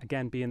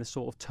 again, being the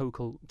sort of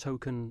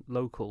token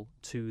local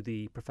to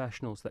the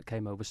professionals that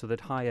came over, so they'd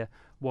hire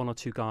one or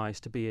two guys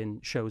to be in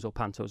shows or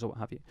pantos or what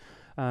have you.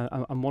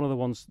 And one of the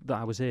ones that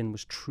I was in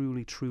was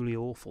truly, truly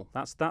awful.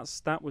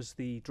 That was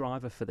the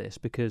driver for this,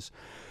 because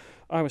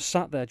I was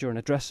sat there in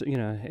a dressing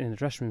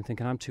room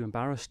thinking, I'm too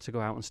embarrassed to go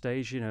out on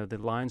stage. The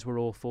lines were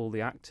awful,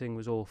 the acting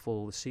was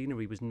awful, the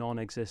scenery was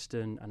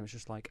non-existent, and it was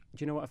just like,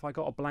 do you know what? If I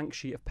got a blank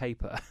sheet of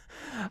paper,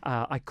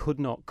 I could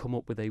not come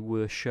up with a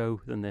worse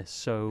show than this.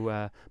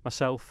 So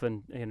myself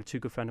and two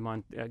good friends of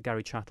mine,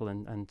 Gary Chattel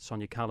and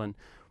Sonia Callan,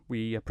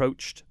 we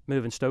approached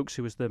Mervyn Stokes,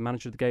 who was the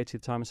manager of the Gaiety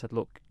at the time, and said,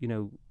 "Look,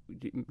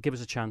 give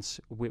us a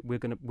chance. We're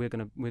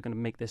gonna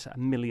make this a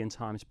million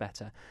times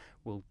better.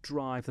 We'll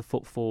drive the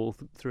footfall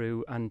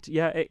through." And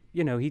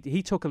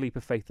he took a leap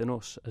of faith in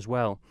us as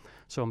well.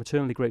 So I'm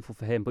eternally grateful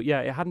for him. But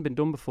yeah, it hadn't been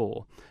done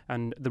before,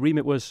 and the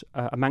remit was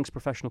a Manx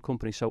professional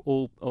company. So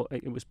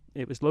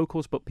it was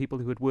locals, but people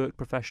who had worked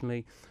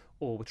professionally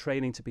or were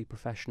training to be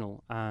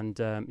professional. And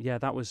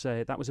that was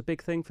a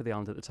big thing for the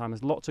island at the time.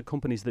 There's lots of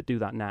companies that do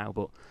that now,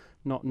 but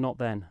not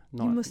then.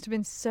 You must have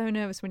been so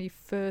nervous when you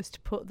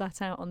first put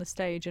that out on the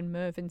stage and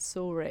Mervyn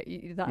saw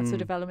it. That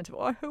sort of element of,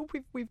 I hope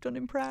we've done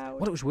him proud.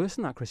 Well, it was worse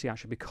than that, Chrissy,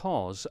 actually,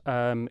 because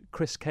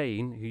Chris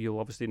Kane, who you'll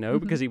obviously know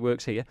because he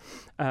works here,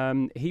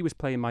 he was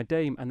playing my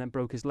dame and then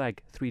broke his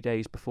leg 3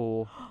 days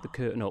before the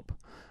curtain up.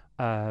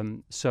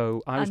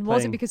 So I was and playing...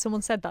 was it because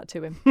someone said that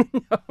to him?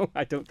 No,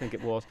 I don't think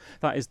it was.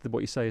 That is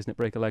what you say, isn't it?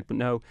 Break a leg. But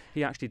no,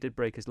 he actually did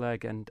break his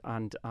leg, and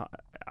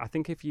I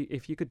think if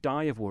you could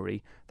die of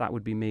worry, that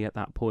would be me at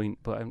that point.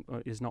 But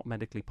it's not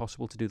medically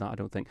possible to do that, I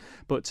don't think.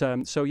 But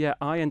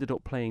I ended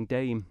up playing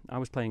Dame. I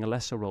was playing a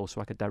lesser role,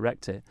 so I could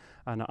direct it,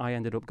 and I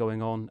ended up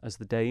going on as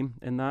the Dame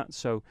in that.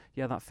 So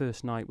yeah, that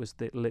first night was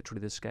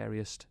literally the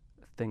scariest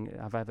thing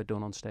I've ever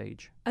done on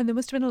stage. And there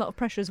must have been a lot of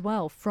pressure as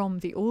well from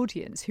the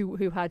audience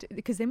who had,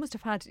 because they must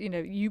have had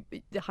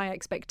the high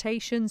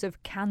expectations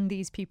of, can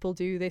these people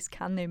do this,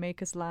 can they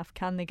make us laugh,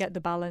 can they get the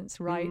balance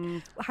right?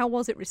 How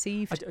was it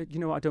received?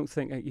 I don't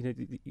think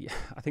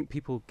I think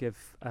people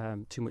give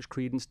too much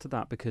credence to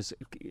that, because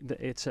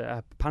it's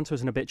panto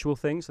is an habitual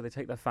thing, so they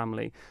take their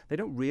family, they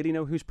don't really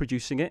know who's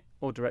producing it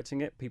or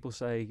directing it. People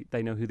say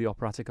they know who the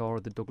Operatic are or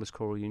the Douglas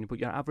Choral Union, but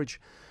your average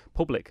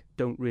public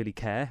don't really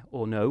care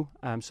or know,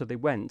 so they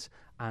went,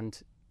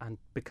 and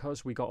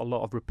because we got a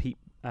lot of repeat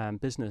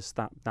business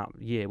that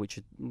year, which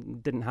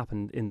didn't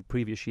happen in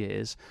previous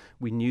years,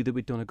 we knew that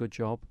we'd done a good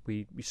job.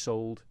 We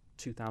sold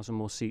 2,000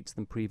 more seats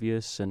than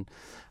previous, and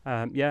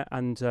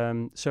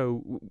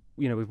so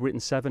we've written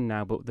 7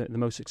 now, but the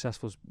most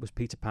successful was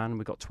Peter Pan, and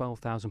we got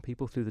 12,000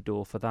 people through the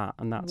door for that,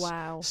 and that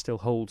still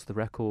holds the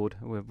record.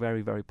 We're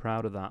very, very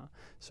proud of that.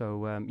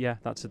 So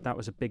that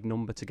was a big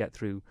number to get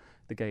through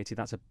the Gaiety.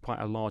 That's quite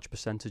a large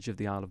percentage of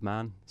the Isle of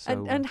Man.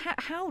 So, and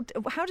how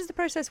does the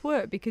process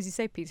work? Because you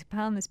say Peter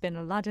Pan, there's been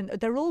Aladdin.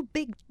 They're all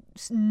big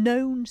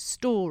known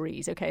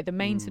stories. Okay, the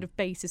main sort of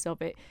basis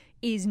of it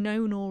is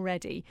known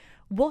already.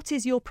 What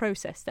is your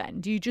process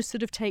then? Do you just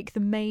sort of take the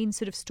main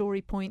sort of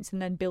story points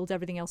and then build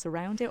everything else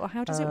around it, or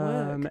how does it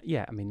work?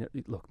 Yeah, I mean,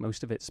 look,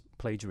 most of it's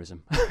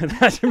plagiarism.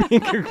 That's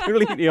being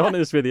completely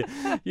honest with you.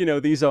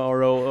 These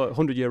are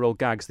 100-year-old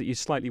gags that you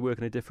slightly work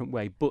in a different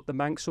way, but the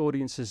Manx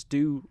audiences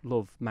do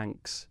love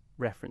Manx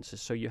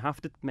references, so you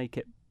have to make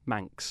it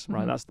Manx,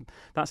 right?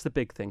 That's the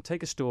big thing.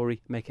 Take a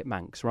story, make it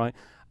Manx, right?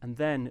 And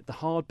then the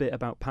hard bit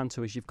about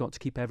panto is you've got to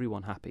keep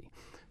everyone happy.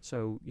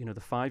 So the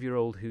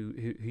 5-year-old who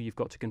you've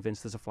got to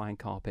convince there's a flying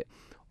carpet,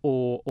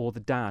 or the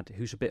dad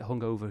who's a bit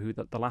hungover, who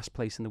the last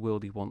place in the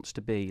world he wants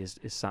to be is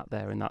sat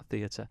there in that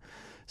theatre.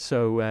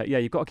 So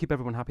you've got to keep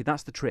everyone happy.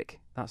 That's the trick.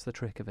 That's the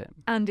trick of it.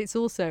 And it's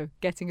also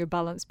getting a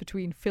balance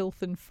between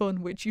filth and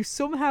fun, which you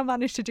somehow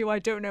manage to do. I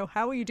don't know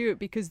how you do it,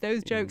 because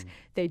those jokes,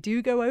 they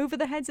do go over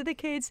the heads of the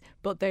kids,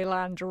 but they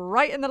land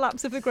right in the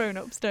laps of the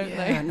grown-ups, don't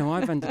they? No,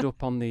 I've ended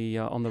up on the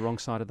wrong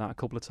side of that a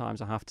couple of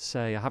times, I have to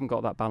say. I haven't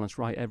got that balance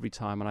right every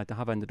time, and I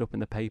have ended up in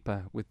the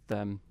paper with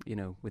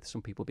with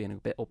some people being a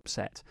bit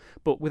upset.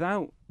 But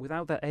without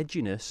that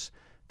edginess,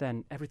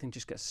 then everything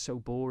just gets so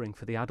boring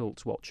for the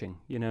adults watching,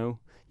 you know.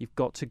 You've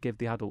got to give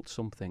the adults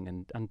something,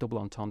 and Double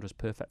Entendre is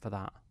perfect for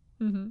that.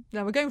 Mm-hmm.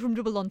 Now we're going from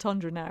Double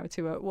Entendre now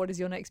to what is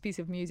your next piece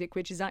of music,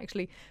 which is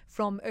actually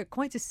from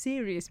quite a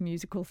serious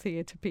musical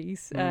theatre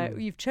piece.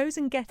 You've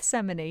chosen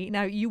Gethsemane.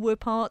 Now, you were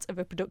part of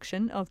a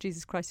production of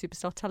Jesus Christ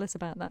Superstar. Tell us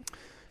about that.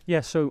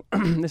 Yeah, so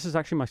this is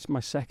actually my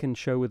second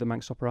show with the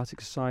Manx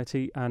Operatic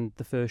Society, and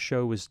the first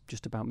show was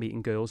just about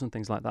meeting girls and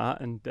things like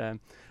that,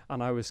 and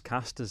I was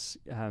cast as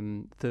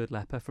third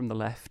leper from the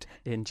left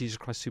in Jesus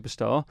Christ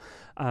Superstar,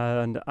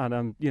 and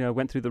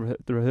went through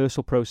the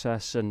rehearsal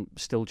process, and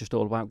still just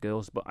all about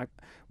girls. But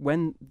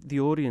when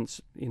the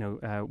audience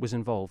was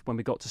involved, when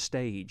we got to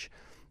stage,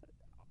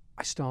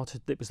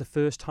 it was the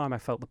first time I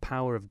felt the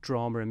power of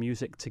drama and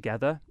music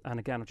together. And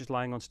again, I'm just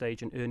lying on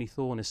stage and Ernie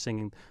Thorne is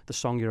singing the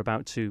song you're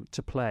about to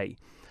play.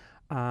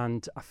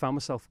 And I found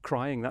myself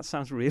crying. That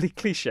sounds really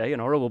cliche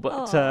and horrible,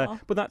 but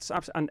that's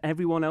and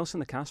everyone else in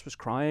the cast was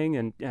crying,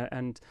 and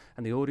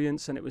the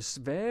audience, and it was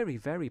very,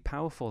 very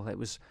powerful. It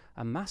was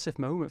a massive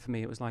moment for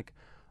me. It was like,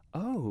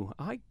 oh,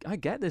 I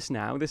get this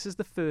now. This is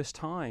the first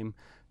time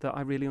that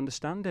I really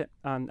understand it,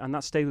 and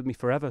that stayed with me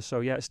forever.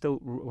 So yeah, it still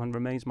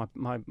remains my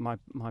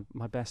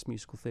best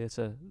musical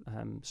theatre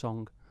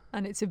song.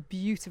 And it's a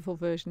beautiful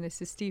version.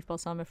 This is Steve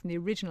Balsamo from the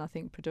original, I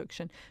think,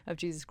 production of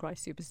Jesus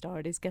Christ Superstar.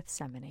 It is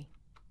Gethsemane.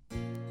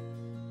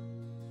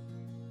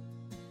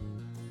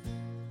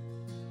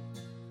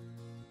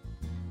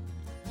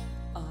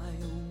 I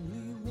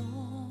only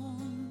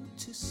want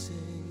to say,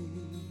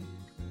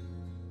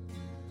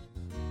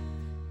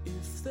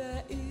 if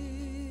there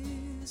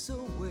is a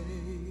way,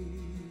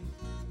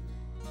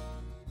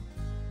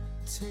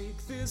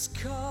 take this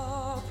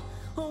cup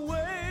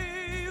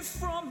away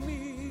from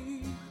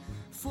me,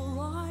 for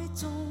I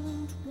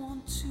don't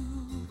want to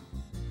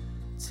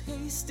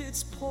taste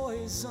its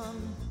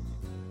poison,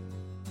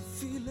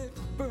 feel it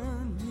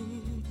burn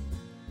me.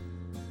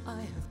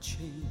 I have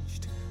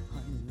changed,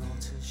 I'm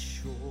not as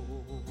sure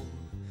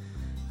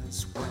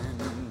as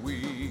when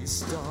we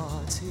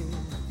started.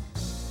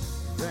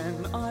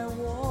 Then I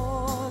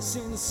was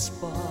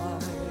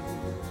inspired.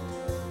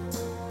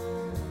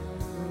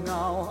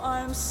 Now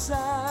I'm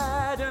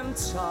sad and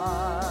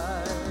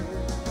tired.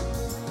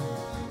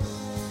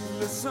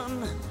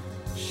 Listen,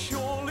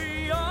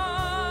 surely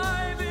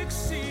I've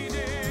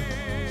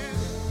exceeded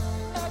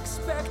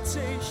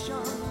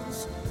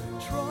expectations.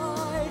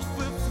 Tried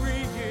for 3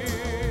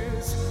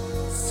 years,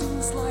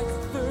 seems like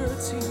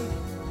 30.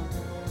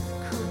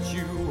 Could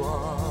you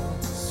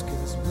ask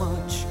as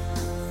much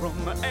from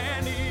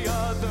any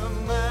other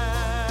man?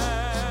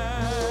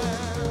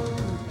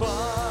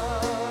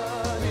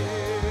 But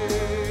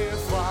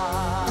if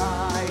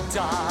I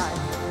die,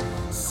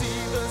 see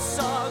the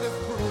saga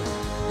through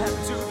and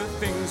do the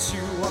things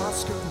you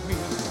ask of me.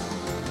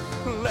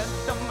 Let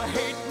them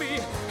hate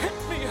me, hit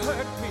me,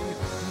 hurt me,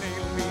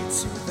 nail me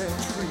to their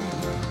tree.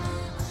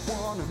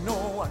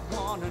 I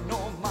wanna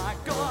know, my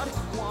God.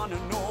 Wanna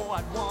know,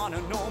 I'd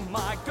wanna know,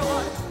 my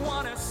God.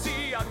 Wanna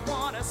see, I'd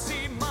wanna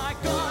see, my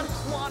God.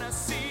 Wanna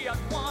see,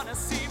 I'd wanna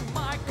see,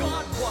 my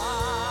God.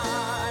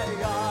 Why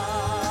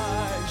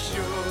I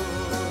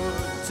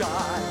should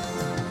die?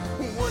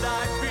 Would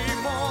I be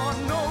more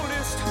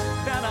noticed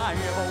than I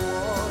ever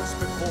was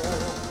before?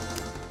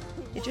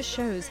 It just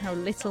shows how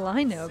little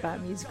I know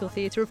about musical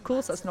theatre. Of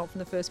course, that's not from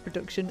the first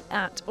production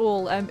at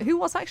all. Who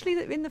was actually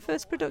in the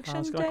first production,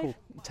 There's a guy Dave? called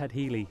Ted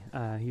Healy.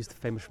 He's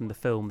famous from the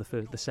film, the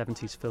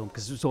 70s film,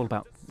 because it was all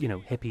about,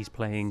 hippies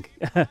playing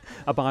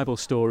a Bible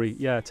story.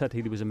 Yeah, Ted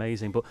Healy was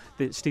amazing. But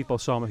Steve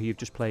Balsamo, who you've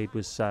just played,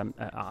 was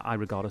I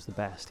regard as the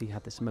best. He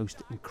had this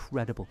most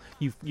incredible.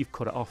 You've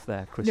cut it off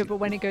there, Chris. No, but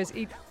when it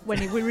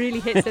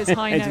really hits those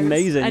high It's notes,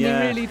 amazing, and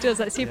yeah. he really does.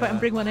 Let's see if I can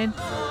bring one in.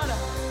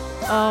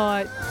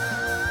 Oh,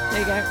 there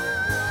you go.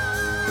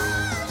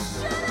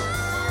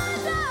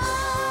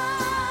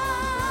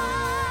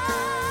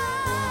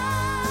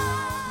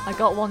 I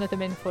got one of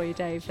them in for you,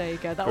 Dave. There you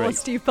go. That Great. was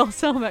Steve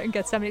Balsamo and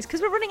Gethsemane. It's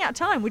because we're running out of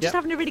time. We're just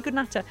having a really good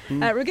natter.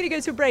 We're going to go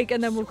to a break,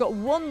 and then we've got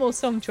one more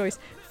song choice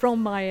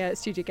from my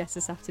studio guest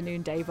this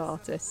afternoon, Dave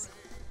Artis.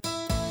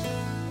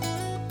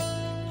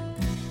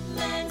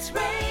 Manx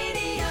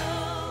Radio.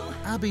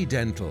 Abbey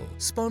Dental,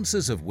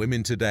 sponsors of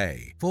Women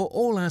Today, for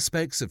all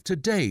aspects of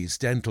today's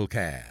dental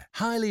care.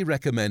 Highly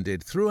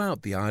recommended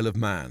throughout the Isle of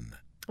Man.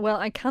 Well,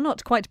 I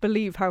cannot quite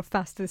believe how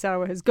fast this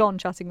hour has gone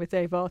chatting with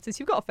Dave Artis.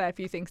 You've got a fair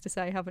few things to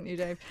say, haven't you,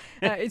 Dave?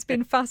 It's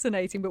been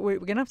fascinating, but we're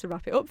going to have to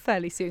wrap it up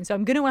fairly soon. So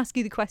I'm going to ask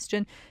you the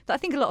question that I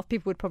think a lot of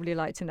people would probably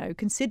like to know,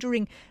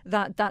 considering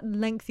that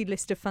lengthy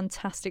list of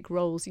fantastic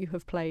roles you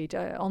have played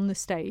on the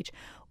stage.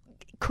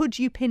 Could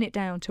you pin it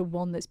down to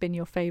one that's been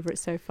your favourite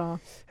so far?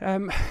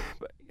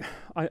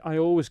 I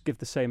always give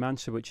the same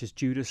answer, which is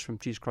Judas from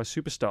Jesus Christ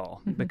Superstar,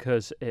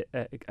 because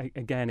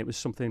it was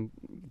something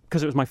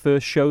because it was my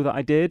first show that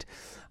I did.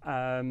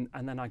 And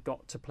then I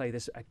got to play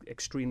this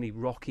extremely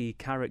rocky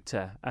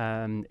character,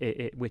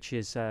 which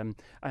is, and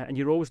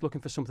you're always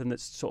looking for something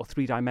that's sort of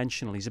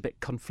three-dimensional. He's a bit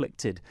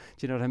conflicted.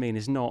 Do you know what I mean?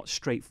 He's not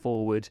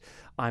straightforward,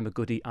 I'm a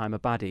goodie, I'm a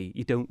baddie.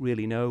 You don't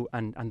really know,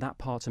 and that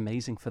part's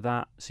amazing for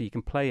that. So you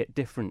can play it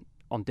different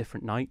on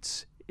different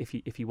nights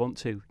if you want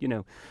to, you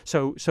know.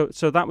 So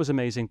that was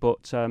amazing,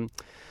 but...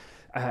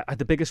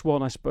 the biggest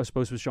one, I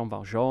suppose, was Jean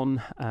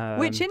Valjean.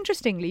 Which,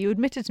 interestingly, you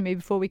admitted to me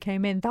before we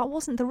came in, that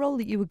wasn't the role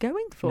that you were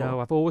going for. No,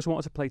 I've always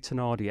wanted to play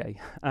Thénardier,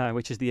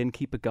 which is the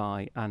innkeeper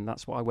guy, and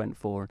that's what I went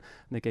for. And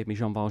they gave me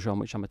Jean Valjean,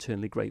 which I'm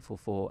eternally grateful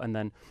for. And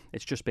then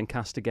it's just been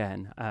cast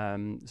again.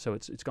 So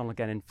it's gone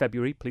again in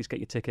February. Please get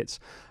your tickets.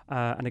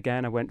 And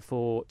again, I went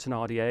for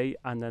Thénardier,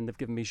 and then they've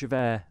given me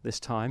Javert this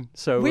time.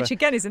 So which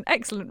again is an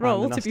excellent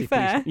role, to be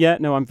fair. Yeah,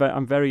 no,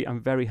 I'm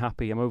very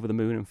happy. I'm over the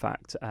moon, in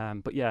fact.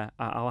 But yeah,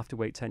 I'll have to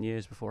wait 10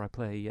 years before I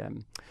play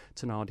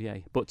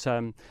Thénardier. But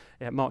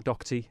Mark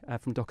Doherty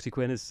from Doherty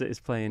Quinn is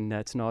playing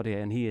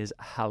Thénardier, and he is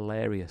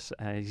hilarious.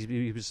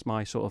 He was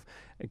my sort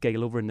of gay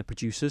lover in The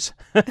Producers.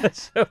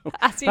 So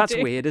that's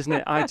weird, isn't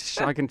it?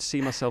 I can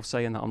see myself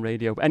saying that on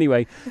radio. But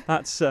anyway,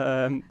 that's.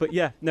 But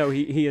yeah, no,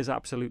 he is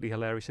absolutely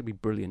hilarious. It'll be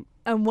brilliant.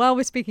 And while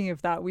we're speaking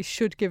of that, we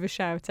should give a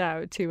shout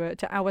out to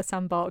our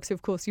Sam Barks, who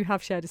of course you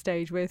have shared a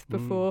stage with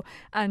before.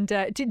 And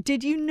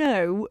did you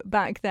know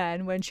back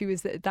then, when she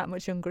was that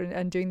much younger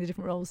and doing the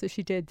different roles that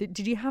she did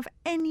you have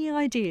any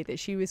idea that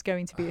she was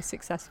going to be as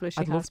successful as she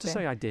has been? I'd love to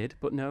say I did,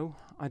 but no,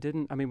 I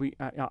didn't. I mean,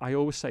 I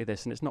always say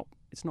this, and it's not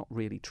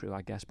really true,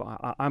 I guess, but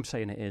I'm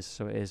saying it is,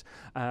 so it is.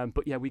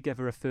 But yeah, we gave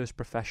her a first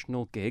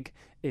professional gig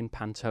in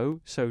Panto.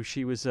 So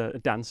she was a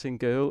dancing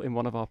girl in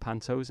one of our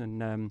Pantos,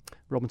 in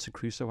Robinson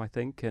Crusoe, I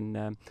think,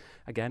 and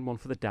again, one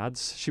for the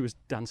dads. She was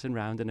dancing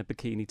around in a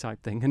bikini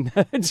type thing, and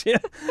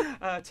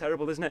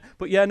terrible, isn't it?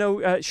 But yeah,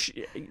 no,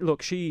 she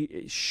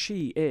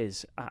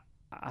is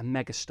a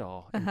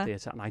megastar in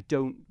theatre, and I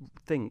don't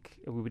think,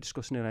 we were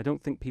discussing earlier, I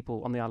don't think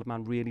people on the Isle of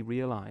Man really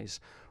realise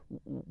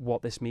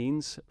what this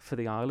means for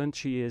the island.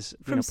 She is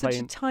from such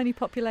a tiny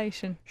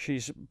population.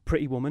 She's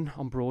Pretty Woman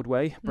on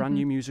Broadway, brand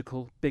new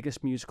musical,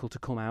 biggest musical to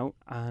come out,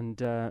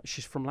 and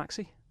she's from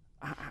Laxey.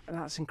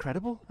 That's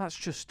incredible. That's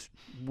just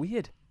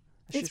weird.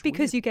 It's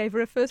because weird. You gave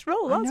her a first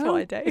role. That's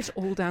why, Dave. It's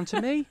all down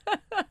to me.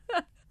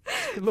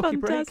 Lucky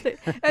Fantastic.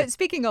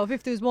 Speaking of,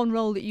 if there was one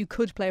role that you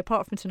could play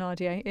apart from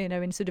Thénardier,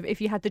 in sort of, if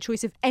you had the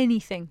choice of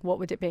anything, what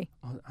would it be?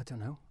 I don't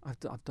know. I've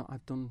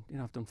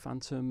done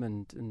Phantom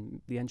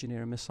and The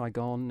Engineer and Miss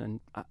Saigon, and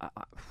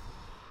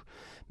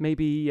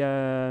maybe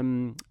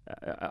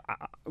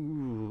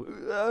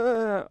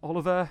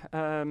Oliver.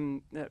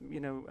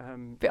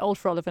 Bit old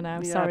for Oliver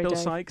now. Yeah, sorry, Bill Dave.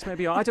 Sykes.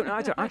 Maybe I don't know.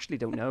 I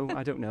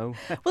don't know.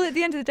 Well, at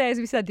the end of the day, as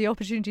we said, the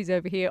opportunities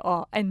over here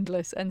are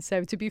endless, and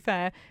so to be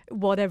fair,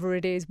 whatever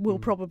it is will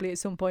probably at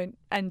some point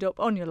end up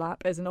on your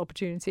lap as an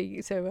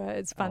opportunity. So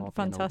it's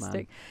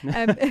fantastic.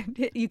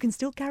 You can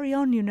still carry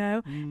on,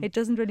 It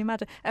doesn't really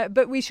matter.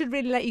 But we should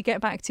really let you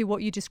get back to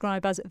what you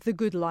describe as the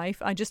good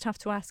life. I just have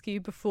to ask you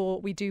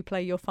before we do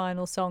play your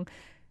final song.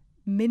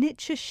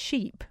 Miniature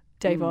sheep,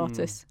 Dave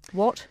Artis.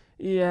 What?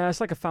 Yeah,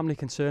 it's like a family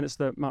concern. It's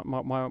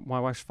my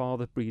wife's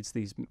father breeds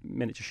these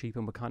miniature sheep,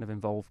 and we're kind of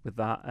involved with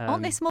that.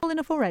 Aren't they small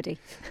enough already?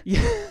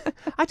 Yeah,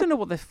 I don't know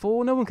what they're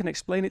for. No one can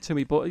explain it to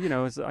me. But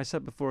as I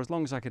said before, as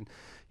long as I can,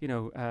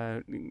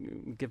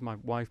 give my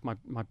wife,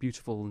 my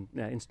beautiful,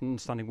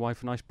 understanding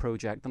wife, a nice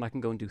project, then I can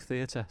go and do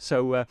theatre.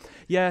 So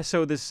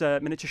so there's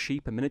miniature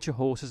sheep and miniature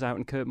horses out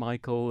in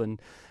Kirkmichael,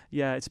 and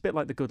yeah, it's a bit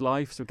like the good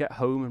life. So we get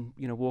home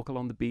and walk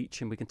along the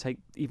beach, and we can take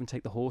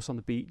the horse on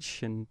the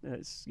beach, and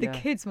the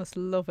kids must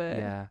love it.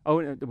 Yeah. Oh,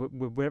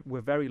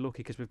 we're very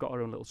lucky because we've got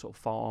our own little sort of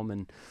farm,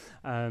 and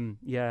and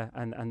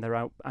they're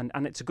out,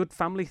 and it's a good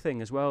family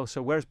thing as well.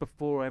 So whereas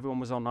before everyone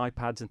was on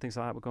iPads and things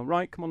like that, we're going,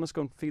 right, come on, let's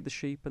go and feed the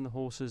sheep and the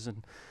horses,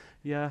 and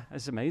yeah,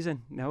 it's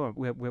amazing. No,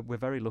 we're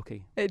very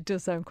lucky. It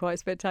does sound quite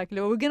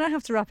spectacular. Well, we're going to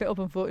have to wrap it up,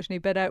 unfortunately,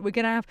 but we're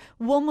going to have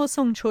one more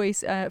song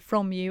choice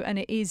from you, and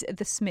it is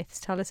The Smiths.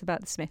 Tell us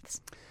about The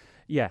Smiths.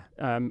 Yeah,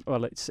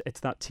 well, it's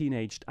that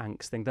teenaged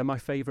angst thing. They're my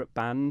favourite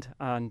band,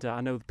 and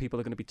I know people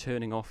are going to be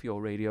turning off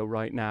your radio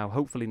right now.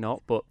 Hopefully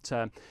not, but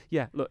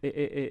look,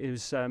 it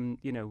was,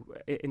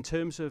 in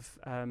terms of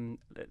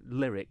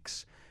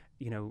lyrics,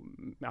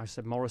 I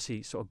said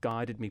Morrissey sort of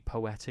guided me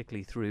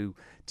poetically through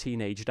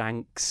teenage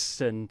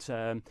angst,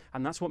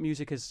 and that's what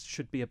music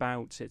should be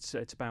about.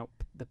 It's about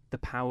the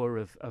power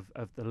of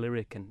the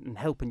lyric and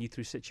helping you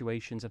through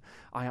situations, and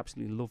I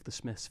absolutely love the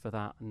Smiths for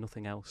that and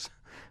nothing else.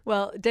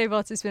 Well, Dave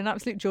Artis, it's been an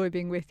absolute joy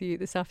being with you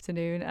this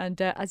afternoon, and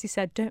as you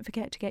said, don't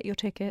forget to get your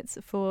tickets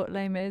for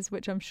Les Mis,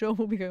 which I'm sure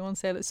will be going on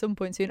sale at some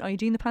point soon. Are you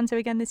doing the Panto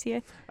again this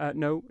year?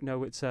 No,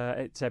 it's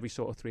every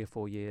sort of 3 or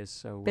 4 years.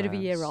 So bit of a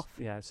year off.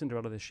 Yeah,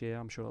 Cinderella this year.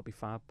 I'm sure it'll be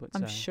fab. But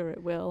I'm sure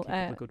it will. Keep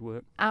up the good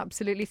work.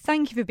 Absolutely.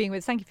 Thank you for being with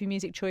us. Thank you for your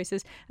music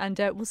choices, and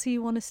we'll see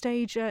you on a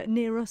stage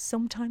near us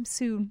sometime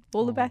soon.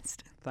 All the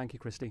best. Thank you,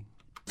 Christy.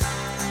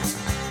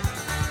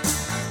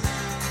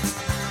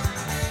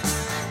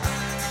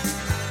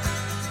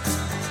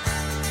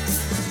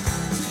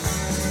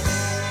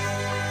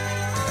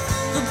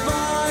 The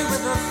boy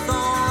with a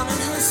thorn in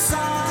his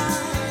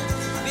side,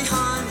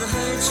 behind the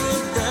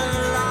hatred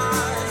there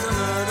lies a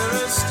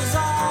murderous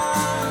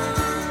desire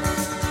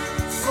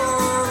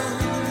for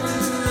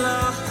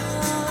love.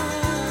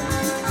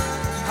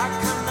 How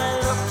can they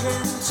look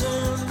into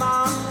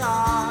my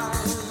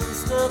eyes and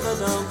still they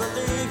don't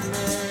believe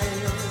me?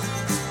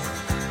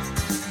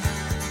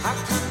 How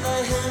can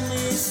they hear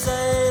me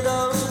say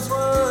those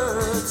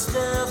words,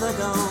 still they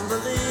don't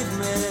believe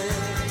me?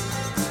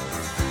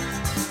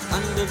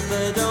 And if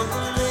they don't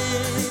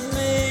believe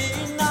me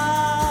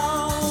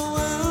now,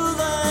 will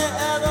they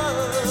ever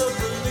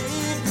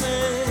believe me?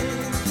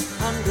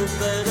 And if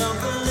they don't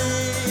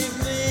believe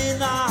me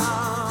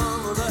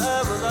now, will they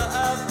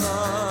ever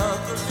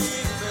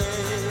believe me?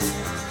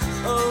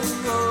 Oh,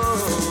 no.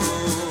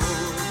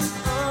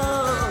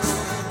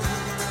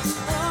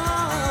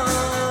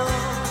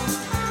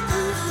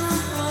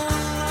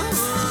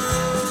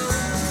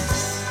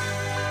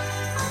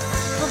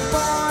 The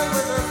boy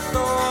with a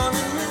thorn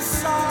in his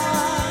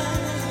side,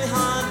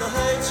 behind the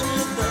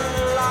hatred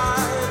there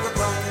lies a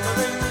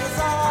thundering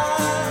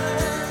desire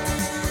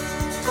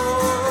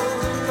for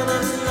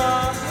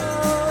love.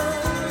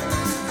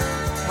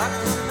 How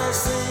can they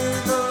see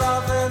the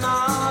love in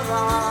our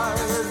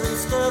eyes and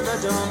still they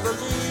don't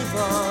believe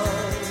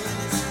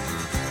us?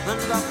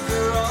 And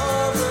after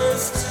all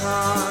this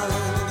time,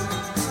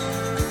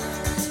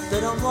 they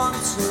don't want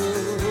to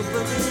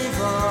believe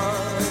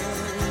us.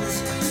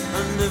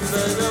 And if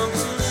they don't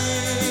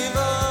believe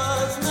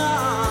us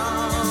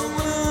now,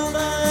 will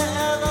they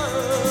ever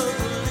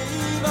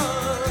believe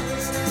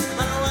us?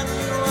 And when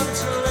you want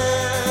to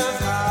live,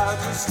 how'd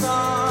you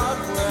start?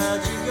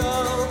 Where'd you go?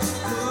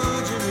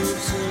 Who'd you need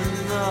to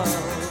know?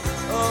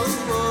 Oh,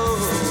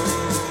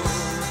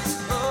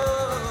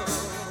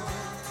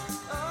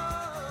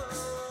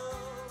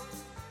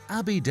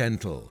 Abbey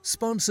Dental,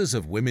 sponsors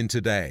of Women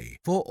Today,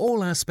 for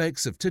all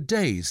aspects of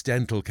today's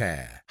dental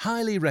care.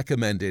 Highly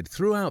recommended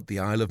throughout the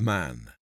Isle of Man.